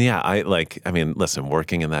 And listen,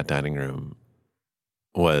 working in that dining room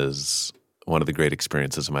was one of the great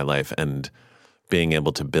experiences of my life, and being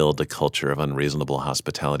able to build a culture of unreasonable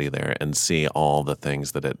hospitality there and see all the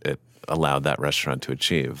things that it allowed that restaurant to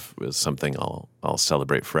achieve was something I'll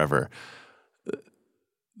celebrate forever.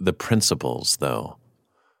 The principles, though,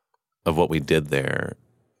 of what we did there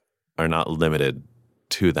are not limited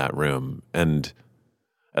to that room. And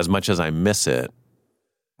as much as I miss it,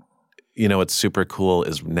 what's super cool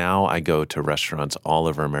is now I go to restaurants all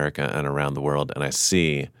over America and around the world, and I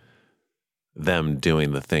see them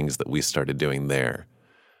doing the things that we started doing there.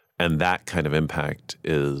 And that kind of impact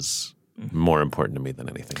is more important to me than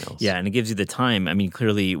anything else. Yeah, and it gives you the time. I mean,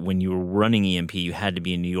 clearly, when you were running EMP, you had to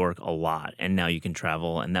be in New York a lot, and now you can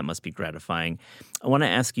travel, and that must be gratifying. I want to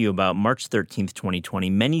ask you about March 13th, 2020.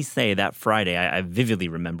 Many say that Friday, I vividly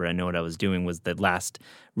remember, I know what I was doing, was the last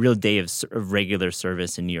real day of regular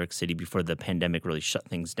service in New York City before the pandemic really shut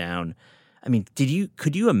things down. I mean,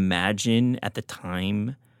 could you imagine at the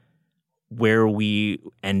time where we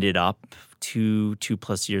ended up two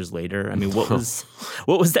plus years later? I mean, what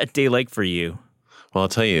was that day like for you? Well, I'll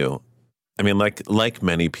tell you, I mean, like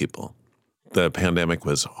many people, the pandemic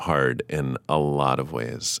was hard in a lot of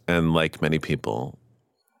ways. And like many people,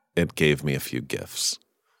 it gave me a few gifts.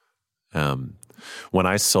 When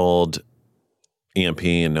I sold EMP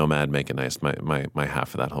and Nomad Make It Nice, my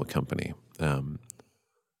half of that whole company,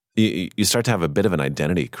 you start to have a bit of an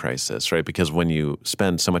identity crisis, right? Because when you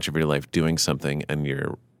spend so much of your life doing something and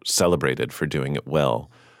you're celebrated for doing it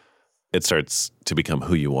well, it starts to become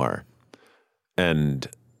who you are. And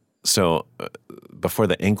so before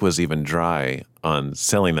the ink was even dry on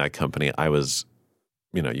selling that company, I was,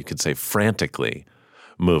 you could say frantically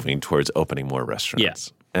moving towards opening more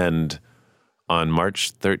restaurants. Yeah. And on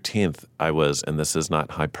March 13th, I was, and this is not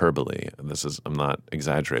hyperbole, I'm not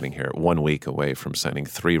exaggerating here, 1 week away from signing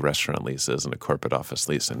 3 restaurant leases and a corporate office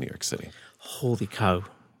lease in New York City. Holy cow.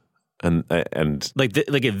 And like it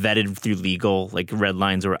vetted through legal, like red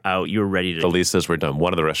lines were out, you were ready to... The leases were done.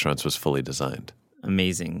 One of the restaurants was fully designed.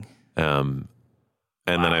 Amazing. And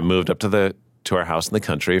then I moved up to our house in the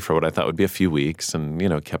country for what I thought would be a few weeks and,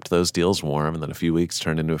 kept those deals warm. And then a few weeks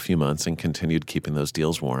turned into a few months and continued keeping those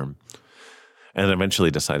deals warm. And eventually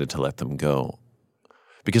decided to let them go.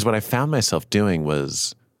 Because what I found myself doing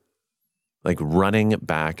was like running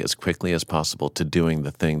back as quickly as possible to doing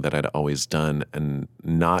the thing that I'd always done and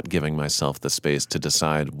not giving myself the space to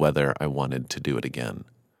decide whether I wanted to do it again.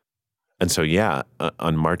 And so,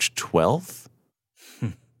 on March 12th,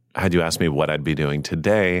 had you asked me what I'd be doing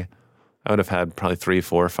today, I would have had probably 3,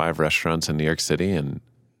 4, 5 restaurants in New York City. And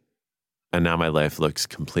now my life looks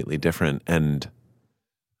completely different.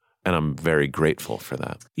 And I'm very grateful for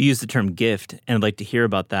that. You used the term gift, and I'd like to hear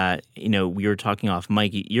about that. We were talking off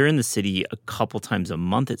mic. You're in the city a couple times a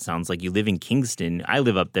month, it sounds like. You live in Kingston. I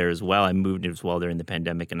live up there as well. I moved as well during the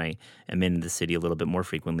pandemic, and I am in the city a little bit more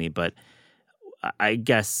frequently. But I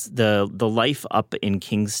guess the life up in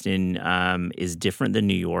Kingston is different than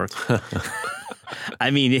New York.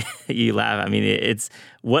 I mean, you laugh. I mean, it's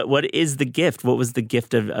what is the gift? What was the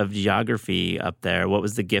gift of geography up there? What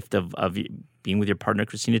was the gift of being with your partner,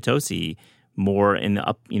 Christina Tosi, more in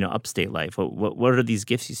the upstate life? What are these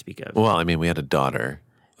gifts you speak of? Well, I mean, we had a daughter.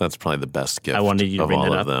 That's probably the best gift. I wanted you to bring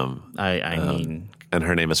that up. Of them. I mean, and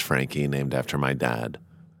her name is Frankie, named after my dad,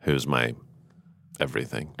 who's my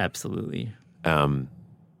everything. Absolutely. And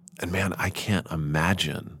man, I can't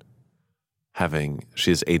imagine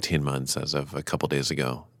she's 18 months as of a couple days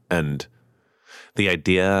ago. And the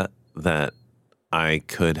idea that I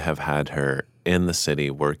could have had her in the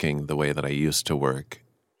city working the way that I used to work,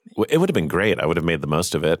 it would have been great. I would have made the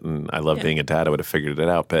most of it. And I love being a dad. I would have figured it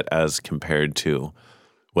out. But as compared to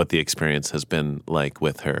what the experience has been like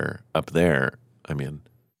with her up there, I mean,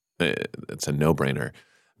 it's a no-brainer.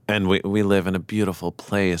 And we live in a beautiful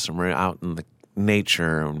place, and we're out in the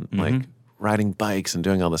nature and like riding bikes and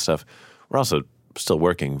doing all this stuff. We're also still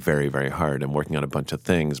working very, very hard and working on a bunch of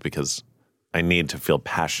things because I need to feel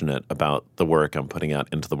passionate about the work I'm putting out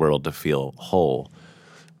into the world to feel whole.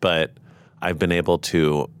 But I've been able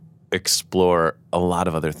to explore a lot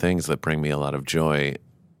of other things that bring me a lot of joy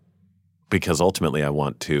because ultimately I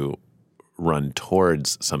want to run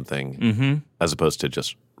towards something as opposed to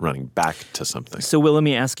just running back to something. So, Will, let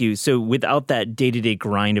me ask you, so without that day-to-day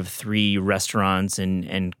grind of 3 restaurants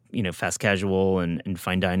and fast casual and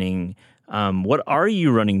fine dining, what are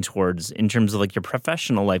you running towards in terms of like your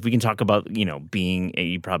professional life? We can talk about,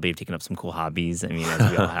 you probably have taken up some cool hobbies. I mean, as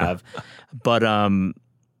we all have. But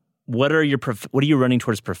what are you running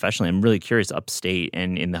towards professionally? I'm really curious upstate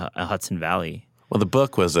and in the Hudson Valley. Well, the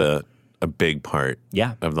book was a big part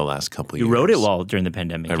of the last couple of years. You wrote it during the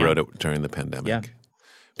pandemic. I wrote it during the pandemic. Yeah.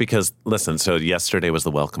 Because, listen, so yesterday was the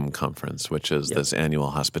Welcome Conference, which is this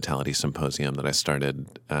annual hospitality symposium that I started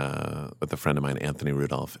with a friend of mine, Anthony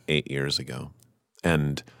Rudolph, 8 years ago.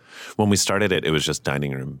 And when we started it, it was just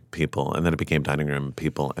dining room people. And then it became dining room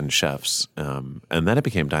people and chefs. And then it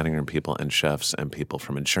became dining room people and chefs and people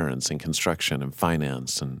from insurance and construction and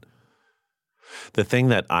finance. And the thing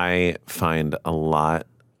that I find a lot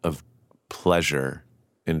of pleasure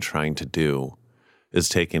in trying to do is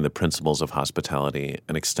taking the principles of hospitality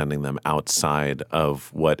and extending them outside of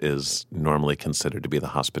what is normally considered to be the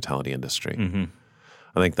hospitality industry.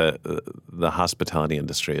 I think that the hospitality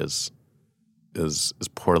industry is is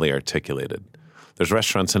poorly articulated. There's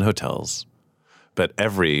restaurants and hotels, but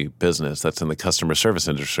every business that's in the customer service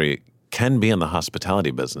industry can be in the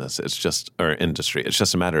hospitality business. Or industry. It's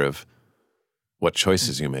just a matter of what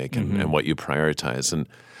choices you make and what you prioritize. And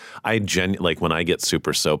like when I get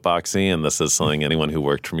super soapboxy, and this is something anyone who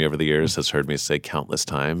worked for me over the years has heard me say countless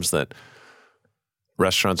times, that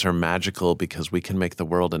restaurants are magical because we can make the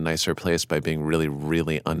world a nicer place by being really,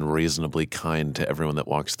 really unreasonably kind to everyone that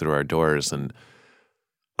walks through our doors. And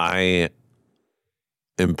I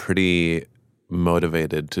am pretty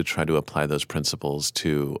motivated to try to apply those principles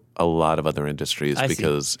to a lot of other industries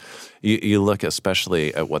because you look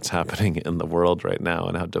especially at what's happening in the world right now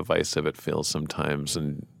and how divisive it feels sometimes.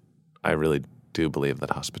 And I really do believe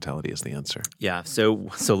that hospitality is the answer. Yeah. So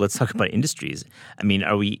let's talk about industries. I mean,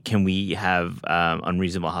 can we have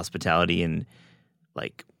unreasonable hospitality in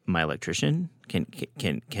like my electrician? Can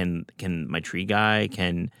my tree guy?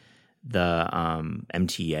 Can the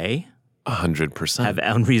MTA? 100%. Have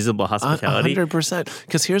unreasonable hospitality? 100%.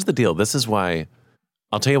 Because here's the deal. This is why,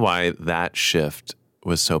 I'll tell you why that shift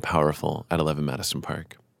was so powerful at 11 Madison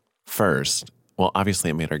Park. First, well,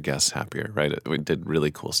 obviously it made our guests happier, right? We did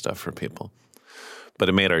really cool stuff for people. But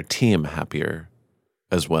it made our team happier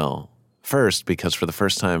as well. First, because for the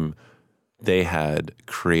first time, they had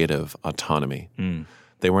creative autonomy.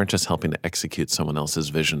 They weren't just helping to execute someone else's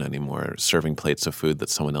vision anymore, serving plates of food that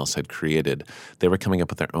someone else had created. They were coming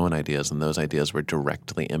up with their own ideas, and those ideas were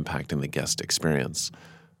directly impacting the guest experience.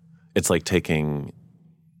 It's like taking,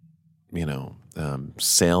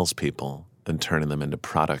 salespeople and turning them into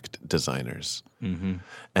product designers.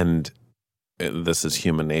 And this is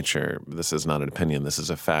human nature. This is not an opinion. This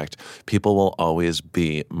is a fact. People will always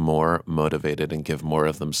be more motivated and give more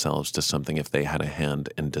of themselves to something if they had a hand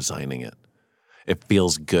in designing it. It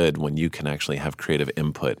feels good when you can actually have creative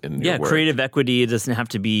input in your work. Yeah, creative equity. It doesn't have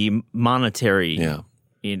to be monetary. Yeah.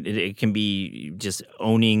 It can be just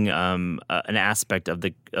owning an aspect of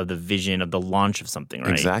the vision of the launch of something,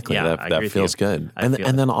 right? Exactly. Yeah, that feels good. And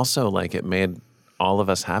then also like it made all of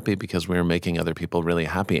us happy because we were making other people really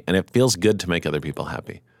happy. And it feels good to make other people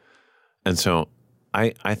happy. And so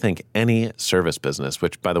I think any service business,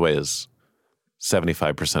 which by the way is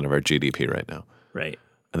 75% of our GDP right now. Right.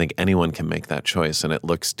 I think anyone can make that choice, and it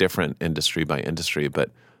looks different industry by industry.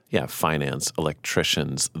 But yeah, finance,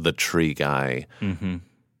 electricians, the tree guy,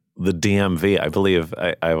 the DMV. I believe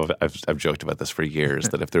I've joked about this for years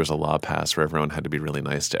that if there was a law passed where everyone had to be really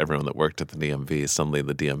nice to everyone that worked at the DMV, suddenly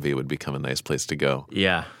the DMV would become a nice place to go.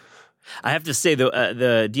 Yeah. I have to say, the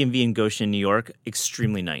DMV in Goshen, New York,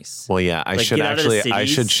 extremely nice. Well, yeah, I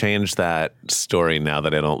should change that story now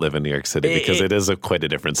that I don't live in New York City because it is quite a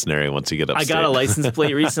different scenario once you get upstate. I got a license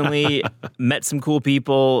plate recently, met some cool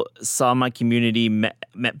people, saw my community,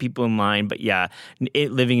 met people in line. But yeah,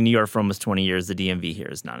 living in New York for almost 20 years, the DMV here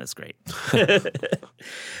is not as great.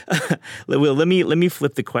 Let me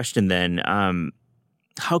flip the question then.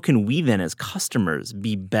 How can we then as customers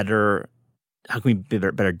be better? How can we be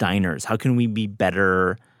better diners? How can we be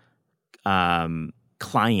better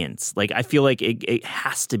clients? Like, I feel like it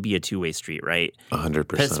has to be a two-way street, right?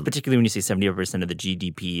 100%. Particularly when you say 70% of the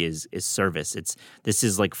GDP is service. This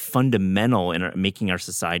is like fundamental in making our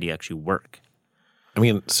society actually work. I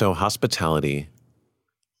mean, so hospitality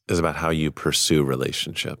is about how you pursue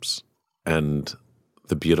relationships. And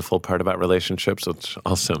the beautiful part about relationships, which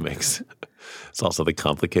also makes it's also the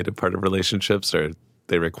complicated part of relationships, or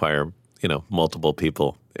they require multiple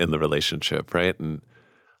people in the relationship, right? And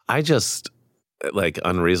I just like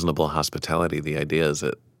unreasonable hospitality. The idea is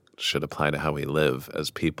it should apply to how we live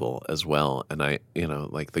as people as well. And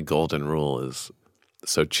like the golden rule is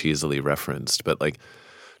so cheesily referenced, but like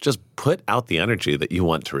just put out the energy that you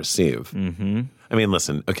want to receive. I mean,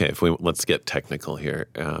 listen, okay, let's get technical here.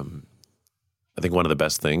 I think one of the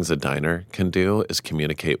best things a diner can do is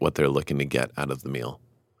communicate what they're looking to get out of the meal.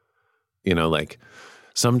 Like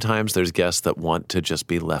sometimes there's guests that want to just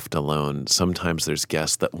be left alone. Sometimes there's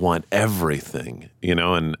guests that want everything,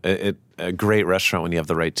 and a great restaurant, when you have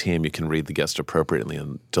the right team, you can read the guest appropriately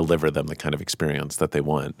and deliver them the kind of experience that they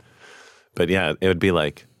want. But yeah, it would be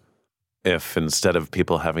like if instead of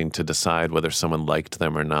people having to decide whether someone liked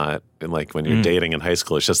them or not, and like when you're dating in high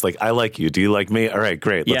school, it's just like, I like you. Do you like me? All right,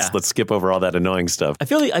 great. Let's skip over all that annoying stuff. I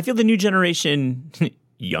feel the new generation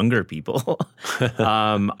younger people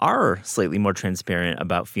are slightly more transparent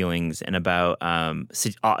about feelings and about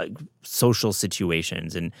social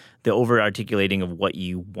situations, and the over-articulating of what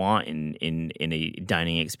you want in a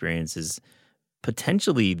dining experience is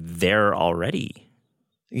potentially there already.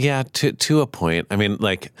 Yeah, to a point. I mean,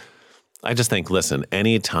 like, I just think, listen,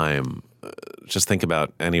 anytime, just think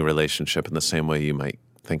about any relationship in the same way you might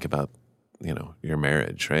think about your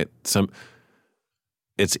marriage, right?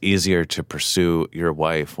 It's easier to pursue your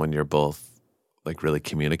wife when you're both like really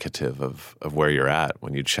communicative of where you're at,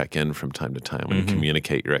 when you check in from time to time, when you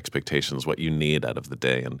communicate your expectations, what you need out of the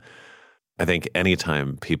day. And I think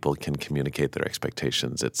anytime people can communicate their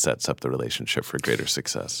expectations, it sets up the relationship for greater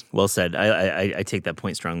success. Well said. I take that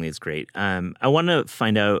point strongly. It's great. I want to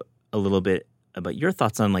find out a little bit about your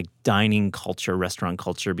thoughts on like dining culture, restaurant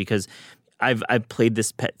culture, because I've played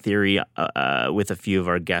this pet theory with a few of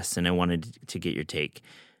our guests, and I wanted to get your take.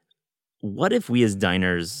 What if we as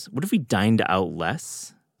diners, what if we dined out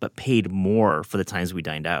less but paid more for the times we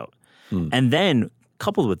dined out? And then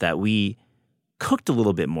coupled with that, we cooked a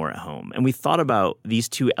little bit more at home, and we thought about these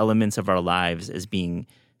two elements of our lives as being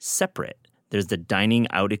separate. There's the dining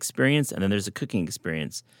out experience, and then there's the cooking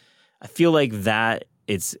experience. I feel like that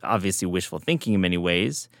it's obviously wishful thinking in many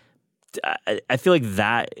ways. I feel like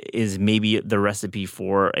that is maybe the recipe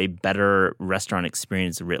for a better restaurant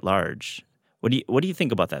experience writ large. What do you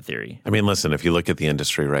think about that theory? I mean, listen, if you look at the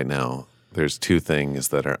industry right now, there's two things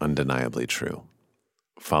that are undeniably true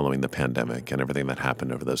following the pandemic and everything that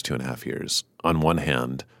happened over those 2.5 years. On one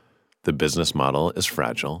hand, the business model is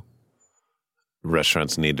fragile.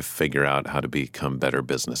 Restaurants need to figure out how to become better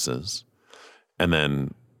businesses. And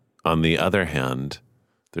then on the other hand,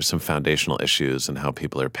 there's some foundational issues in how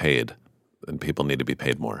people are paid, and people need to be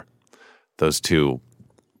paid more. Those two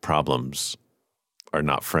problems are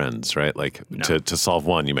not friends, right? Like No. to solve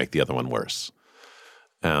one, you make the other one worse.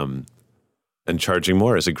 And charging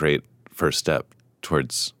more is a great first step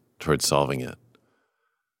towards solving it.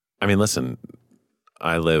 I mean, listen,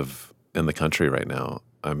 I live in the country right now.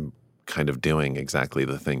 I'm kind of doing exactly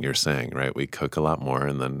the thing you're saying, right? We cook a lot more,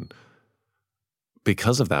 and then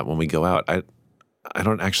because of that, when we go out, I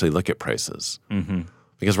don't actually look at prices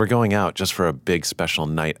because we're going out just for a big special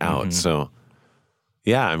night out. So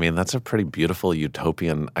yeah, I mean, that's a pretty beautiful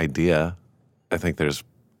utopian idea. I think there's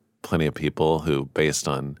plenty of people who, based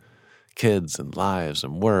on kids and lives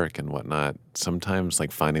and work and whatnot, sometimes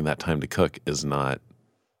like finding that time to cook is not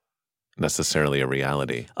necessarily a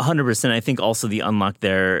reality. 100%. I think also the unlock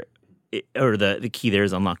there, or the key there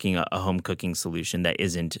is unlocking a home cooking solution that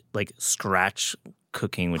isn't like scratch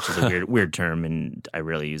cooking, which is a weird term, and I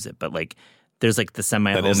rarely use it. But like, there's like the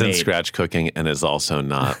semi-homemade. That isn't scratch cooking and is also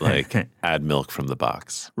not like add milk from the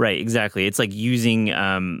box. Right, exactly. It's like using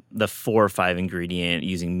the 4 or 5 ingredient,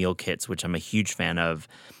 using meal kits, which I'm a huge fan of,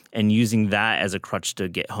 and using that as a crutch to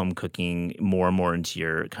get home cooking more and more into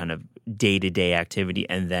your kind of day-to-day activity.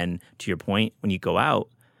 And then to your point, when you go out,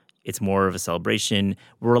 it's more of a celebration.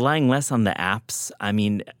 We're relying less on the apps. I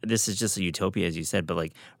mean, this is just a utopia, as you said, but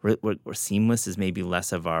like we're seamless is maybe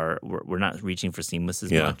less of our, we're not reaching for seamless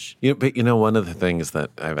as much. But one of the things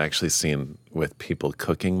that I've actually seen with people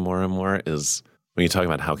cooking more and more is when you talk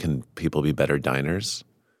about how can people be better diners,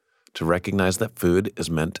 to recognize that food is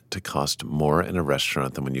meant to cost more in a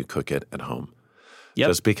restaurant than when you cook it at home. Yep.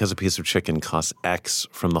 Just because a piece of chicken costs X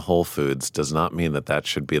from the Whole Foods does not mean that that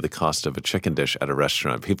should be the cost of a chicken dish at a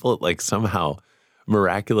restaurant. People like somehow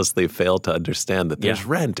miraculously fail to understand that there's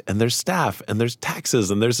rent and there's staff and there's taxes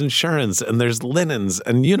and there's insurance and there's linens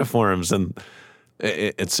and uniforms. And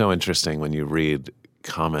it's so interesting when you read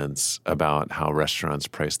comments about how restaurants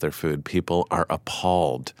price their food. People are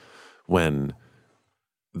appalled when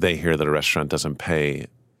they hear that a restaurant doesn't pay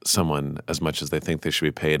someone as much as they think they should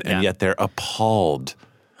be paid, and yet they're appalled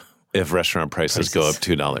if restaurant prices go up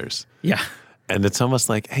 $2. Yeah. And it's almost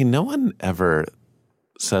like, hey, no one ever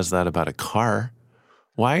says that about a car.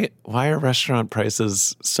 Why are restaurant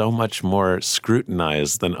prices so much more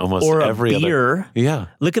scrutinized than almost every beer? Other? Yeah.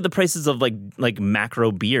 Look at the prices of like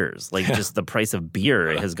macro beers. Like just the price of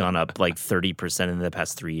beer has gone up like 30% in the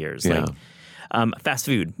past 3 years. Yeah. Like fast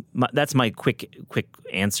food. That's my quick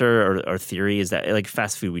answer or theory is that like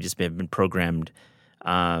fast food, we just have been programmed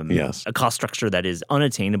a cost structure that is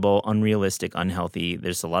unattainable, unrealistic, unhealthy.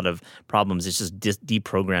 There's a lot of problems. It's just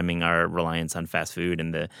deprogramming our reliance on fast food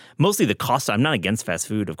and mostly the cost. I'm not against fast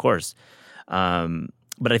food, of course.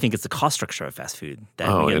 But I think it's the cost structure of fast food that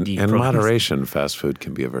we got in moderation, fast food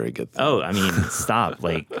can be a very good thing. Oh, I mean, stop!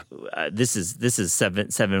 Like this is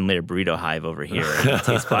seven layer burrito hive over here at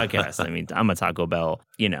the Taste Podcast. I mean, I'm a Taco Bell,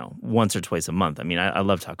 once or twice a month. I mean, I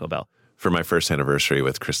love Taco Bell. For my first anniversary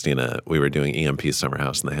with Christina, we were doing EMP Summer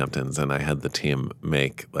House in the Hamptons, and I had the team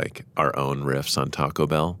make like our own riffs on Taco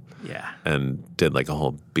Bell. Yeah, and did like a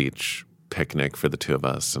whole beach picnic for the two of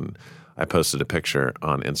us, and I posted a picture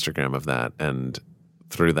on Instagram of that, and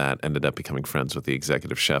through that, ended up becoming friends with the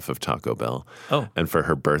executive chef of Taco Bell. Oh. And for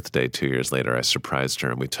her birthday 2 years later, I surprised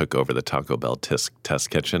her, and we took over the Taco Bell test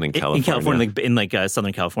kitchen in California. In California, in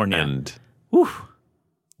Southern California. And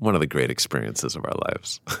one of the great experiences of our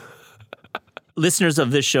lives. Listeners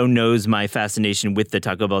of this show knows my fascination with the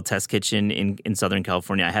Taco Bell Test Kitchen in Southern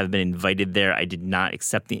California. I have been invited there. I did not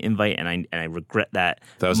accept the invite, and I regret that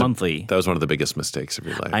monthly. That was one of the biggest mistakes of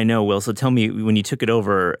your life. I know, Will. So tell me, when you took it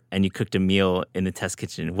over and you cooked a meal in the Test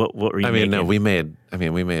Kitchen, what were you making? No, we made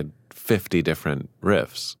 50 different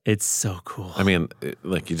riffs. It's so cool. I mean,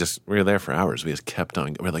 we were there for hours. We just kept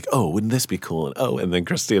on. We're like, oh, wouldn't this be cool? And then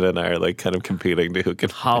Christina and I are like kind of competing to who can.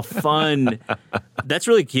 How fun. That's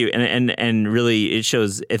really cute. And really, it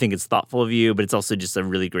shows, I think it's thoughtful of you, but it's also just a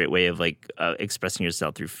really great way of expressing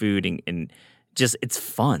yourself through food and just, it's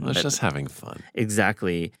fun. Well, it's just having fun.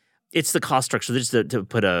 Exactly. It's the cost structure. Just to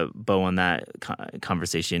put a bow on that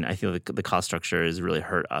conversation, I feel like the cost structure has really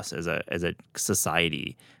hurt us as a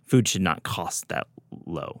society. Food should not cost that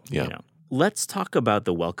low. Yeah. You know? Let's talk about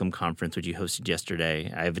the Welcome Conference, which you hosted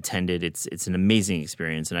yesterday. I've attended. It's an amazing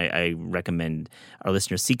experience, and I recommend our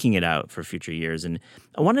listeners seeking it out for future years. And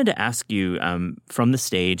I wanted to ask you from the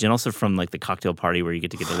stage and also from the cocktail party where you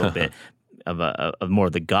get a little bit of more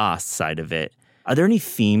of the goss side of it. Are there any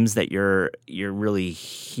themes that you're really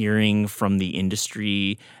hearing from the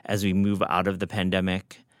industry as we move out of the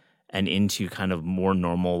pandemic and into kind of more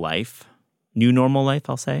normal life? New normal life,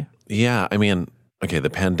 I'll say? Yeah, I mean, okay, the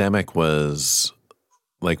pandemic was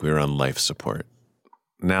like we were on life support.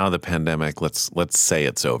 Now the pandemic, let's say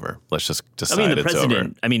it's over. Let's just decide it's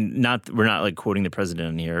over. We're not quoting the president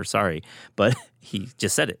in here, sorry, but he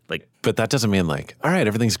just said it. But that doesn't mean all right,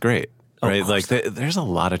 everything's great. Right? There's a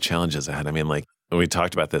lot of challenges ahead. I mean, we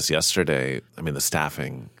talked about this yesterday. I mean, the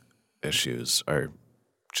staffing issues are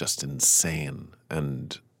just insane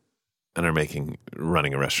and are making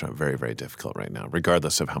running a restaurant very, very difficult right now,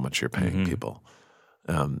 regardless of how much you're paying people.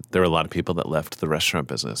 There were a lot of people that left the restaurant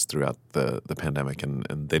business throughout the pandemic, and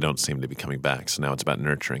they don't seem to be coming back. So now it's about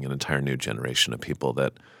nurturing an entire new generation of people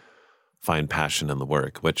that find passion in the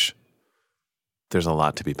work, which there's a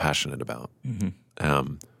lot to be passionate about.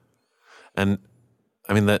 And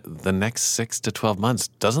I mean, the next 6 to 12 months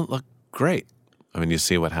doesn't look great. I mean, you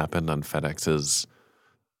see what happened on FedEx's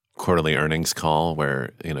quarterly earnings call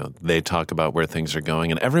where, they talk about where things are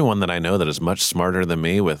going. And everyone that I know that is much smarter than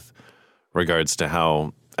me with regards to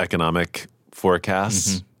how economic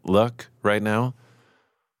forecasts look right now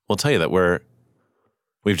will tell you that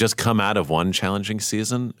we've just come out of one challenging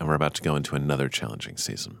season and we're about to go into another challenging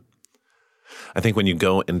season. I think when you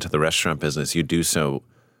go into the restaurant business, you do so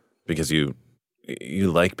because you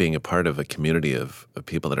like being a part of a community of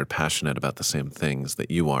people that are passionate about the same things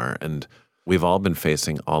that you are. And we've all been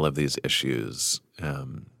facing all of these issues,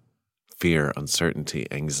 fear, uncertainty,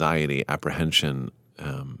 anxiety, apprehension,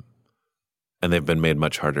 and they've been made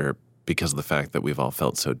much harder because of the fact that we've all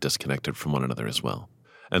felt so disconnected from one another as well.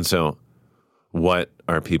 And so what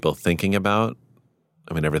are people thinking about?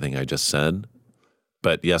 I mean, everything I just said.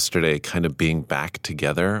 But yesterday, kind of being back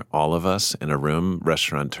together, all of us in a room,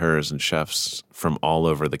 restaurateurs and chefs from all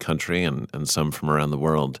over the country and some from around the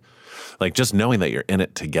world, just knowing that you're in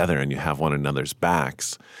it together and you have one another's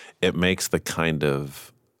backs, it makes the kind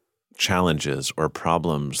of challenges or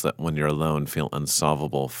problems that when you're alone feel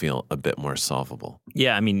unsolvable feel a bit more solvable.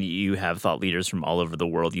 Yeah, I mean, you have thought leaders from all over the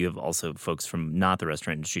world. You have also folks from not the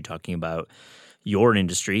restaurant industry talking about your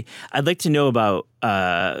industry. I'd like to know about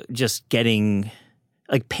just getting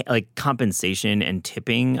compensation and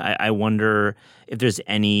tipping. I wonder if there's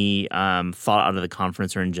any thought out of the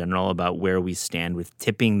conference or in general about where we stand with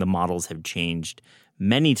tipping. The models have changed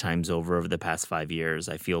many times over the past 5 years.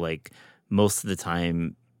 I feel like most of the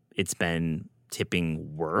time it's been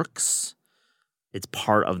tipping works. It's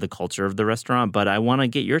part of the culture of the restaurant, but I want to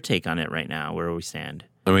get your take on it right now, where we stand.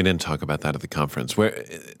 And we didn't talk about that at the conference.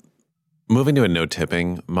 Moving to a no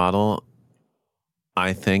tipping model,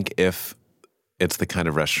 I think if it's the kind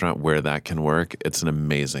of restaurant where that can work, it's an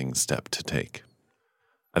amazing step to take.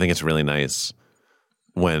 I think it's really nice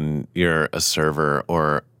when you're a server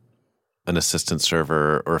or an assistant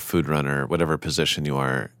server or a food runner, whatever position you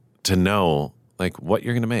are, to know what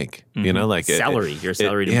you're going to make. Salary, your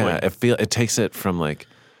salary to employee. Yeah, it takes it from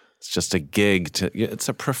it's just a gig to it's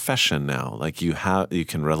a profession now. You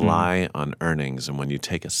can rely on earnings, and when you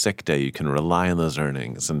take a sick day, you can rely on those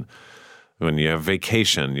earnings. And when you have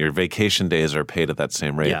vacation, your vacation days are paid at that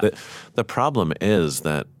same rate. Yeah. The problem is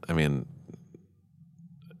that, I mean,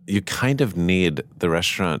 you kind of need the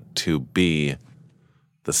restaurant to be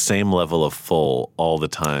the same level of full all the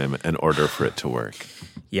time in order for it to work.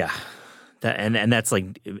 Yeah. And that's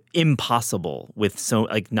impossible with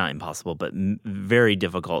not impossible, but very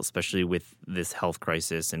difficult, especially with this health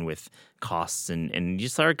crisis and with costs and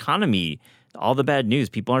just our economy all the bad news.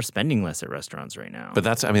 People are spending less at restaurants right now. But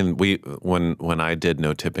that's, I mean, when I did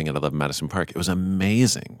no tipping at 11 Madison Park, it was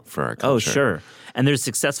amazing for our culture. Oh, sure. And there's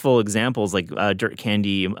successful examples like Dirt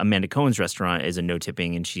Candy. Amanda Cohen's restaurant is a no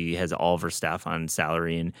tipping, and she has all of her staff on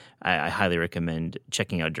salary. And I highly recommend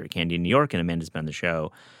checking out Dirt Candy in New York. And Amanda's been on the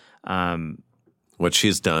show. What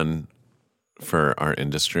she's done for our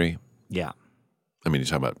industry. Yeah. I mean, you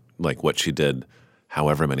talk about like what she did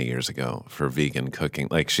however many years ago for vegan cooking.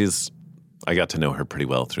 Like I got to know her pretty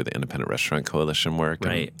well through the Independent Restaurant Coalition work.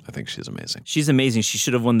 Right. I think she's amazing. She's amazing. She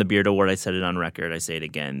should have won the Beard Award. I said it on record. I say it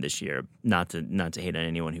again this year. Not to hate on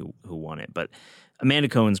anyone who won it, but Amanda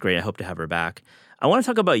Cohen's great. I hope to have her back. I want to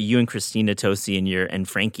talk about you and Christina Tosi and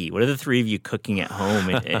Frankie. What are the three of you cooking at home?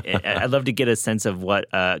 I'd love to get a sense of what,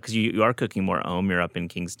 because you are cooking more at home. You're up in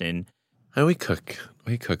Kingston. And we cook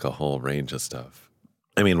a whole range of stuff.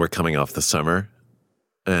 I mean, we're coming off the summer,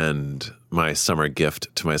 and my summer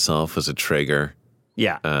gift to myself was a Traeger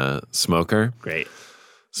smoker. Great.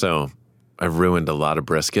 So I ruined a lot of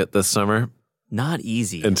brisket this summer. Not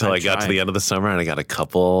easy. Until I got to the end of the summer, and I got a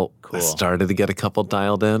couple. Cool. I started to get a couple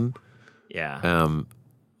dialed in. Yeah.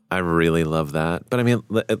 I really love that. But I mean,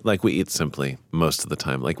 like we eat simply most of the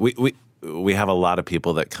time. Like we have a lot of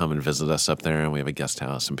people that come and visit us up there, and we have a guest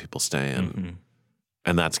house and people stay in. Mm-hmm.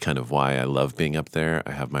 And that's kind of why I love being up there.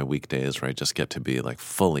 I have my weekdays where I just get to be like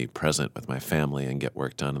fully present with my family and get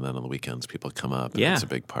work done. And then on the weekends, people come up and it's a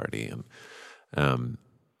big party. And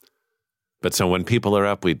but so when people are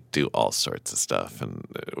up, we do all sorts of stuff, and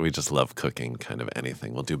we just love cooking kind of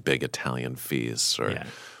anything. We'll do big Italian feasts, or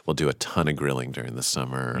we'll do a ton of grilling during the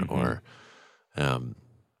summer, or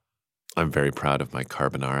I'm very proud of my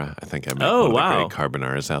carbonara. I think I make one of the great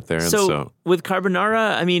carbonaras out there. So with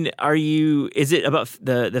carbonara, I mean, is it about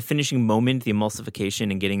the finishing moment, the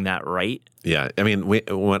emulsification, and getting that right? Yeah. I mean,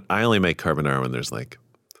 I only make carbonara when there's like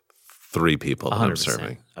 3 people that I'm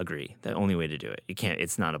serving. Agree. The only way to do it.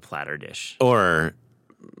 It's not a platter dish. Or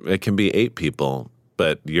it can be 8 people,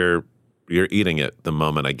 but you're eating it the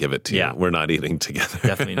moment I give it to you. We're not eating together.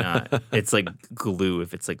 Definitely not. It's like glue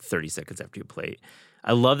if it's like 30 seconds after you plate.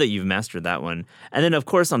 I love that you've mastered that one. And then, of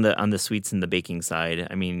course, on the sweets and the baking side,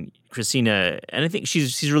 I mean, Christina, and I think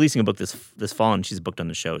she's releasing a book this fall, and she's booked on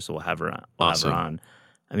the show, so we'll have her on. Awesome. Have her on.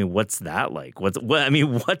 I mean, what's that like? What's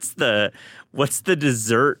the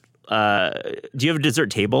dessert? Do you have a dessert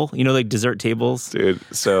table? You know, like dessert tables, dude.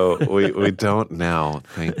 So we don't now,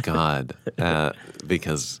 thank God,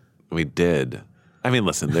 because we did. I mean,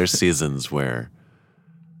 listen, there's seasons where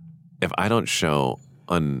if I don't show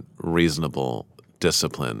unreasonable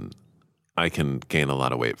discipline, I can gain a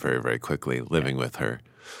lot of weight very, very quickly living with her.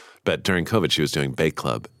 But during COVID, she was doing Bake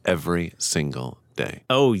Club every single day.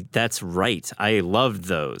 Oh, that's right. I loved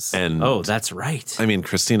those. And that's right. I mean,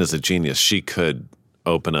 Christina's a genius. She could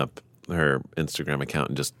open up her Instagram account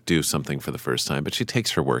and just do something for the first time, but she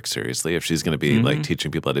takes her work seriously. If she's going to be like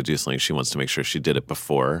teaching people how to do something, she wants to make sure she did it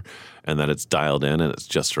before and that it's dialed in and it's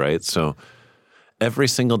just right. So every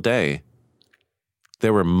single day,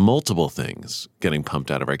 there were multiple things getting pumped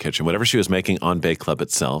out of our kitchen. Whatever she was making on Bake Club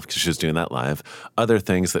itself, because she was doing that live, other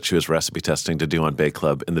things that she was recipe testing to do on Bake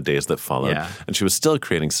Club in the days that followed. Yeah. And she was still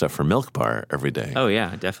creating stuff for Milk Bar every day. Oh,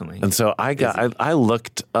 yeah, definitely. And so I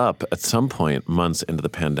looked up at some point months into the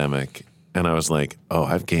pandemic, and I was like, oh,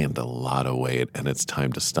 I've gained a lot of weight, and it's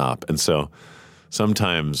time to stop. And so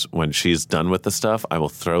sometimes when she's done with the stuff, I will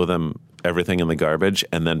throw everything in the garbage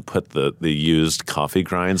and then put the used coffee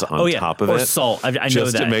grinds on top of it. Or salt. I know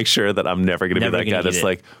just that. to make sure that I'm never going to be that guy that's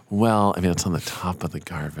like, well, I mean, it's on the top of the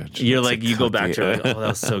garbage. You're like, you go back to it, like, oh, that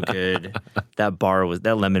was so good.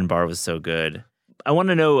 That lemon bar was so good. I want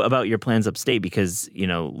to know about your plans upstate because,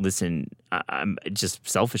 listen, I'm just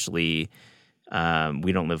selfishly,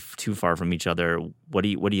 we don't live too far from each other. What are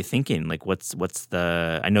you thinking? Like, what's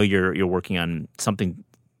I know you're working on something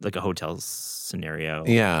like a hotel scenario.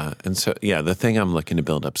 Yeah. And so, the thing I'm looking to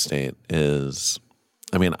build upstate is,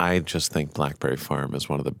 I mean, I just think Blackberry Farm is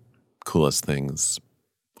one of the coolest things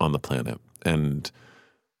on the planet. And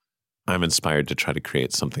I'm inspired to try to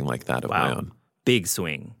create something like that of my own. Big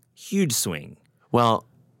swing. Huge swing. Well,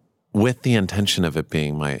 with the intention of it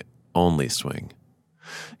being my only swing.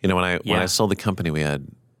 When I sold the company, we had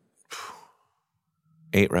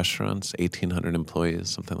 8 restaurants, 1,800 employees,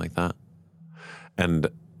 something like that. And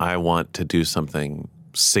I want to do something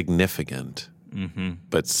significant,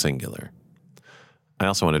 but singular. I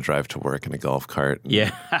also want to drive to work in a golf cart.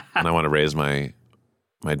 And I want to raise my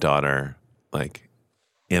daughter like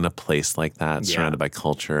in a place like that, surrounded by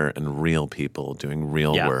culture and real people doing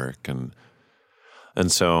real work.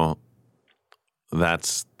 And so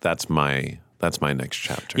that's my that's my next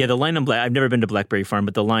chapter. Yeah, the line on I've never been to Blackberry Farm,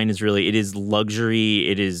 but the line is really, it is luxury.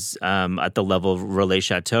 It is at the level of Relais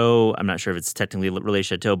Chateau. I'm not sure if it's technically Relais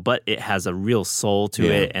Chateau, but it has a real soul to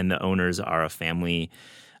it, and the owners are a family.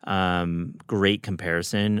 Great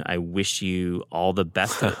comparison. I wish you all the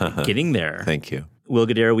best at getting there. Thank you. Will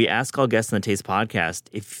Guidara, we ask all guests on the Taste Podcast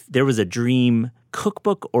if there was a dream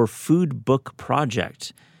cookbook or food book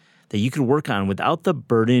project that you could work on without the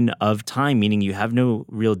burden of time, meaning you have no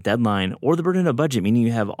real deadline, or the burden of budget, meaning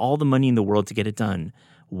you have all the money in the world to get it done,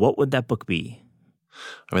 what would that book be?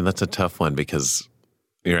 I mean, that's a tough one because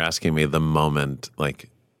you're asking me the moment, like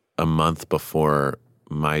a month before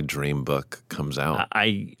my dream book comes out.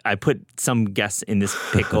 I put some guests in this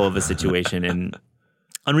pickle of a situation, and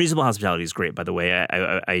Unreasonable Hospitality is great, by the way.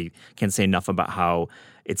 I can't say enough about how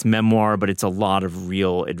it's memoir, but it's a lot of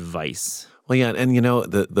real advice. Well, yeah, and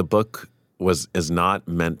the book is not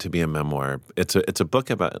meant to be a memoir. It's a book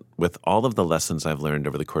with all of the lessons I've learned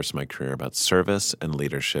over the course of my career about service and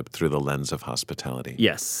leadership through the lens of hospitality.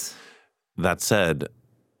 Yes. That said,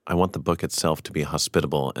 I want the book itself to be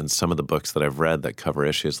hospitable, and some of the books that I've read that cover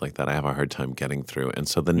issues like that, I have a hard time getting through. And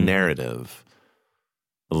so the narrative,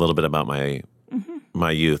 a little bit about my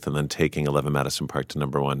youth and then taking 11 Madison Park to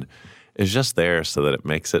 #1, is just there so that it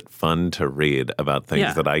makes it fun to read about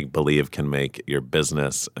things that I believe can make your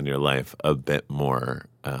business and your life a bit more,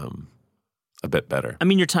 a bit better. I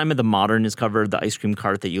mean, your time at the Modern is covered, the ice cream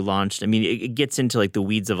cart that you launched. I mean, it gets into like the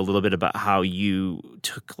weeds of a little bit about how you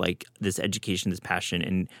took like this education, this passion,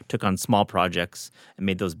 and took on small projects and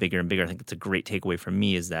made those bigger and bigger. I think it's a great takeaway from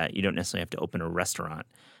me is that you don't necessarily have to open a restaurant.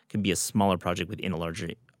 It can be a smaller project within a larger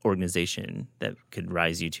organization that could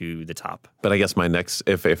rise you to the top. But I guess my next,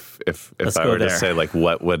 if I were to say like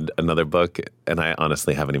what would another book, and I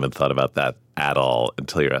honestly haven't even thought about that at all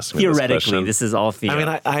until you're asking me this question. Theoretically, this is all theory. I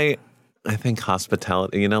mean, I think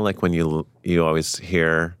hospitality, like when you always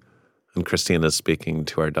hear, and Christina's speaking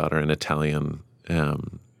to our daughter in Italian,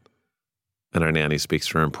 and our nanny speaks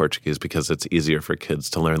to her in Portuguese because it's easier for kids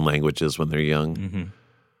to learn languages when they're young. Mm-hmm.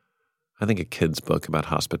 I think a kid's book about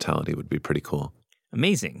hospitality would be pretty cool.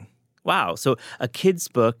 Amazing. Wow. So a kid's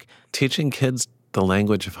book. Teaching kids the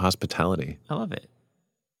language of hospitality. I love it.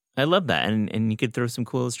 I love that. And you could throw some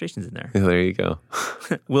cool illustrations in there. Yeah, there you go.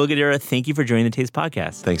 Will Guidara, thank you for joining the Taste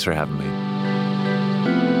Podcast. Thanks for having me.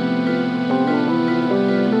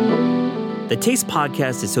 The Taste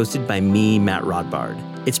Podcast is hosted by me, Matt Rodbard.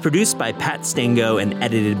 It's produced by Pat Stango and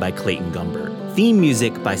edited by Clayton Gumbert. Theme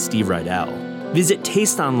music by Steve Rydell. Visit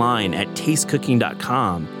Taste online at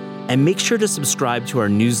tastecooking.com and make sure to subscribe to our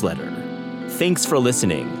newsletter. Thanks for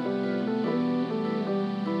listening.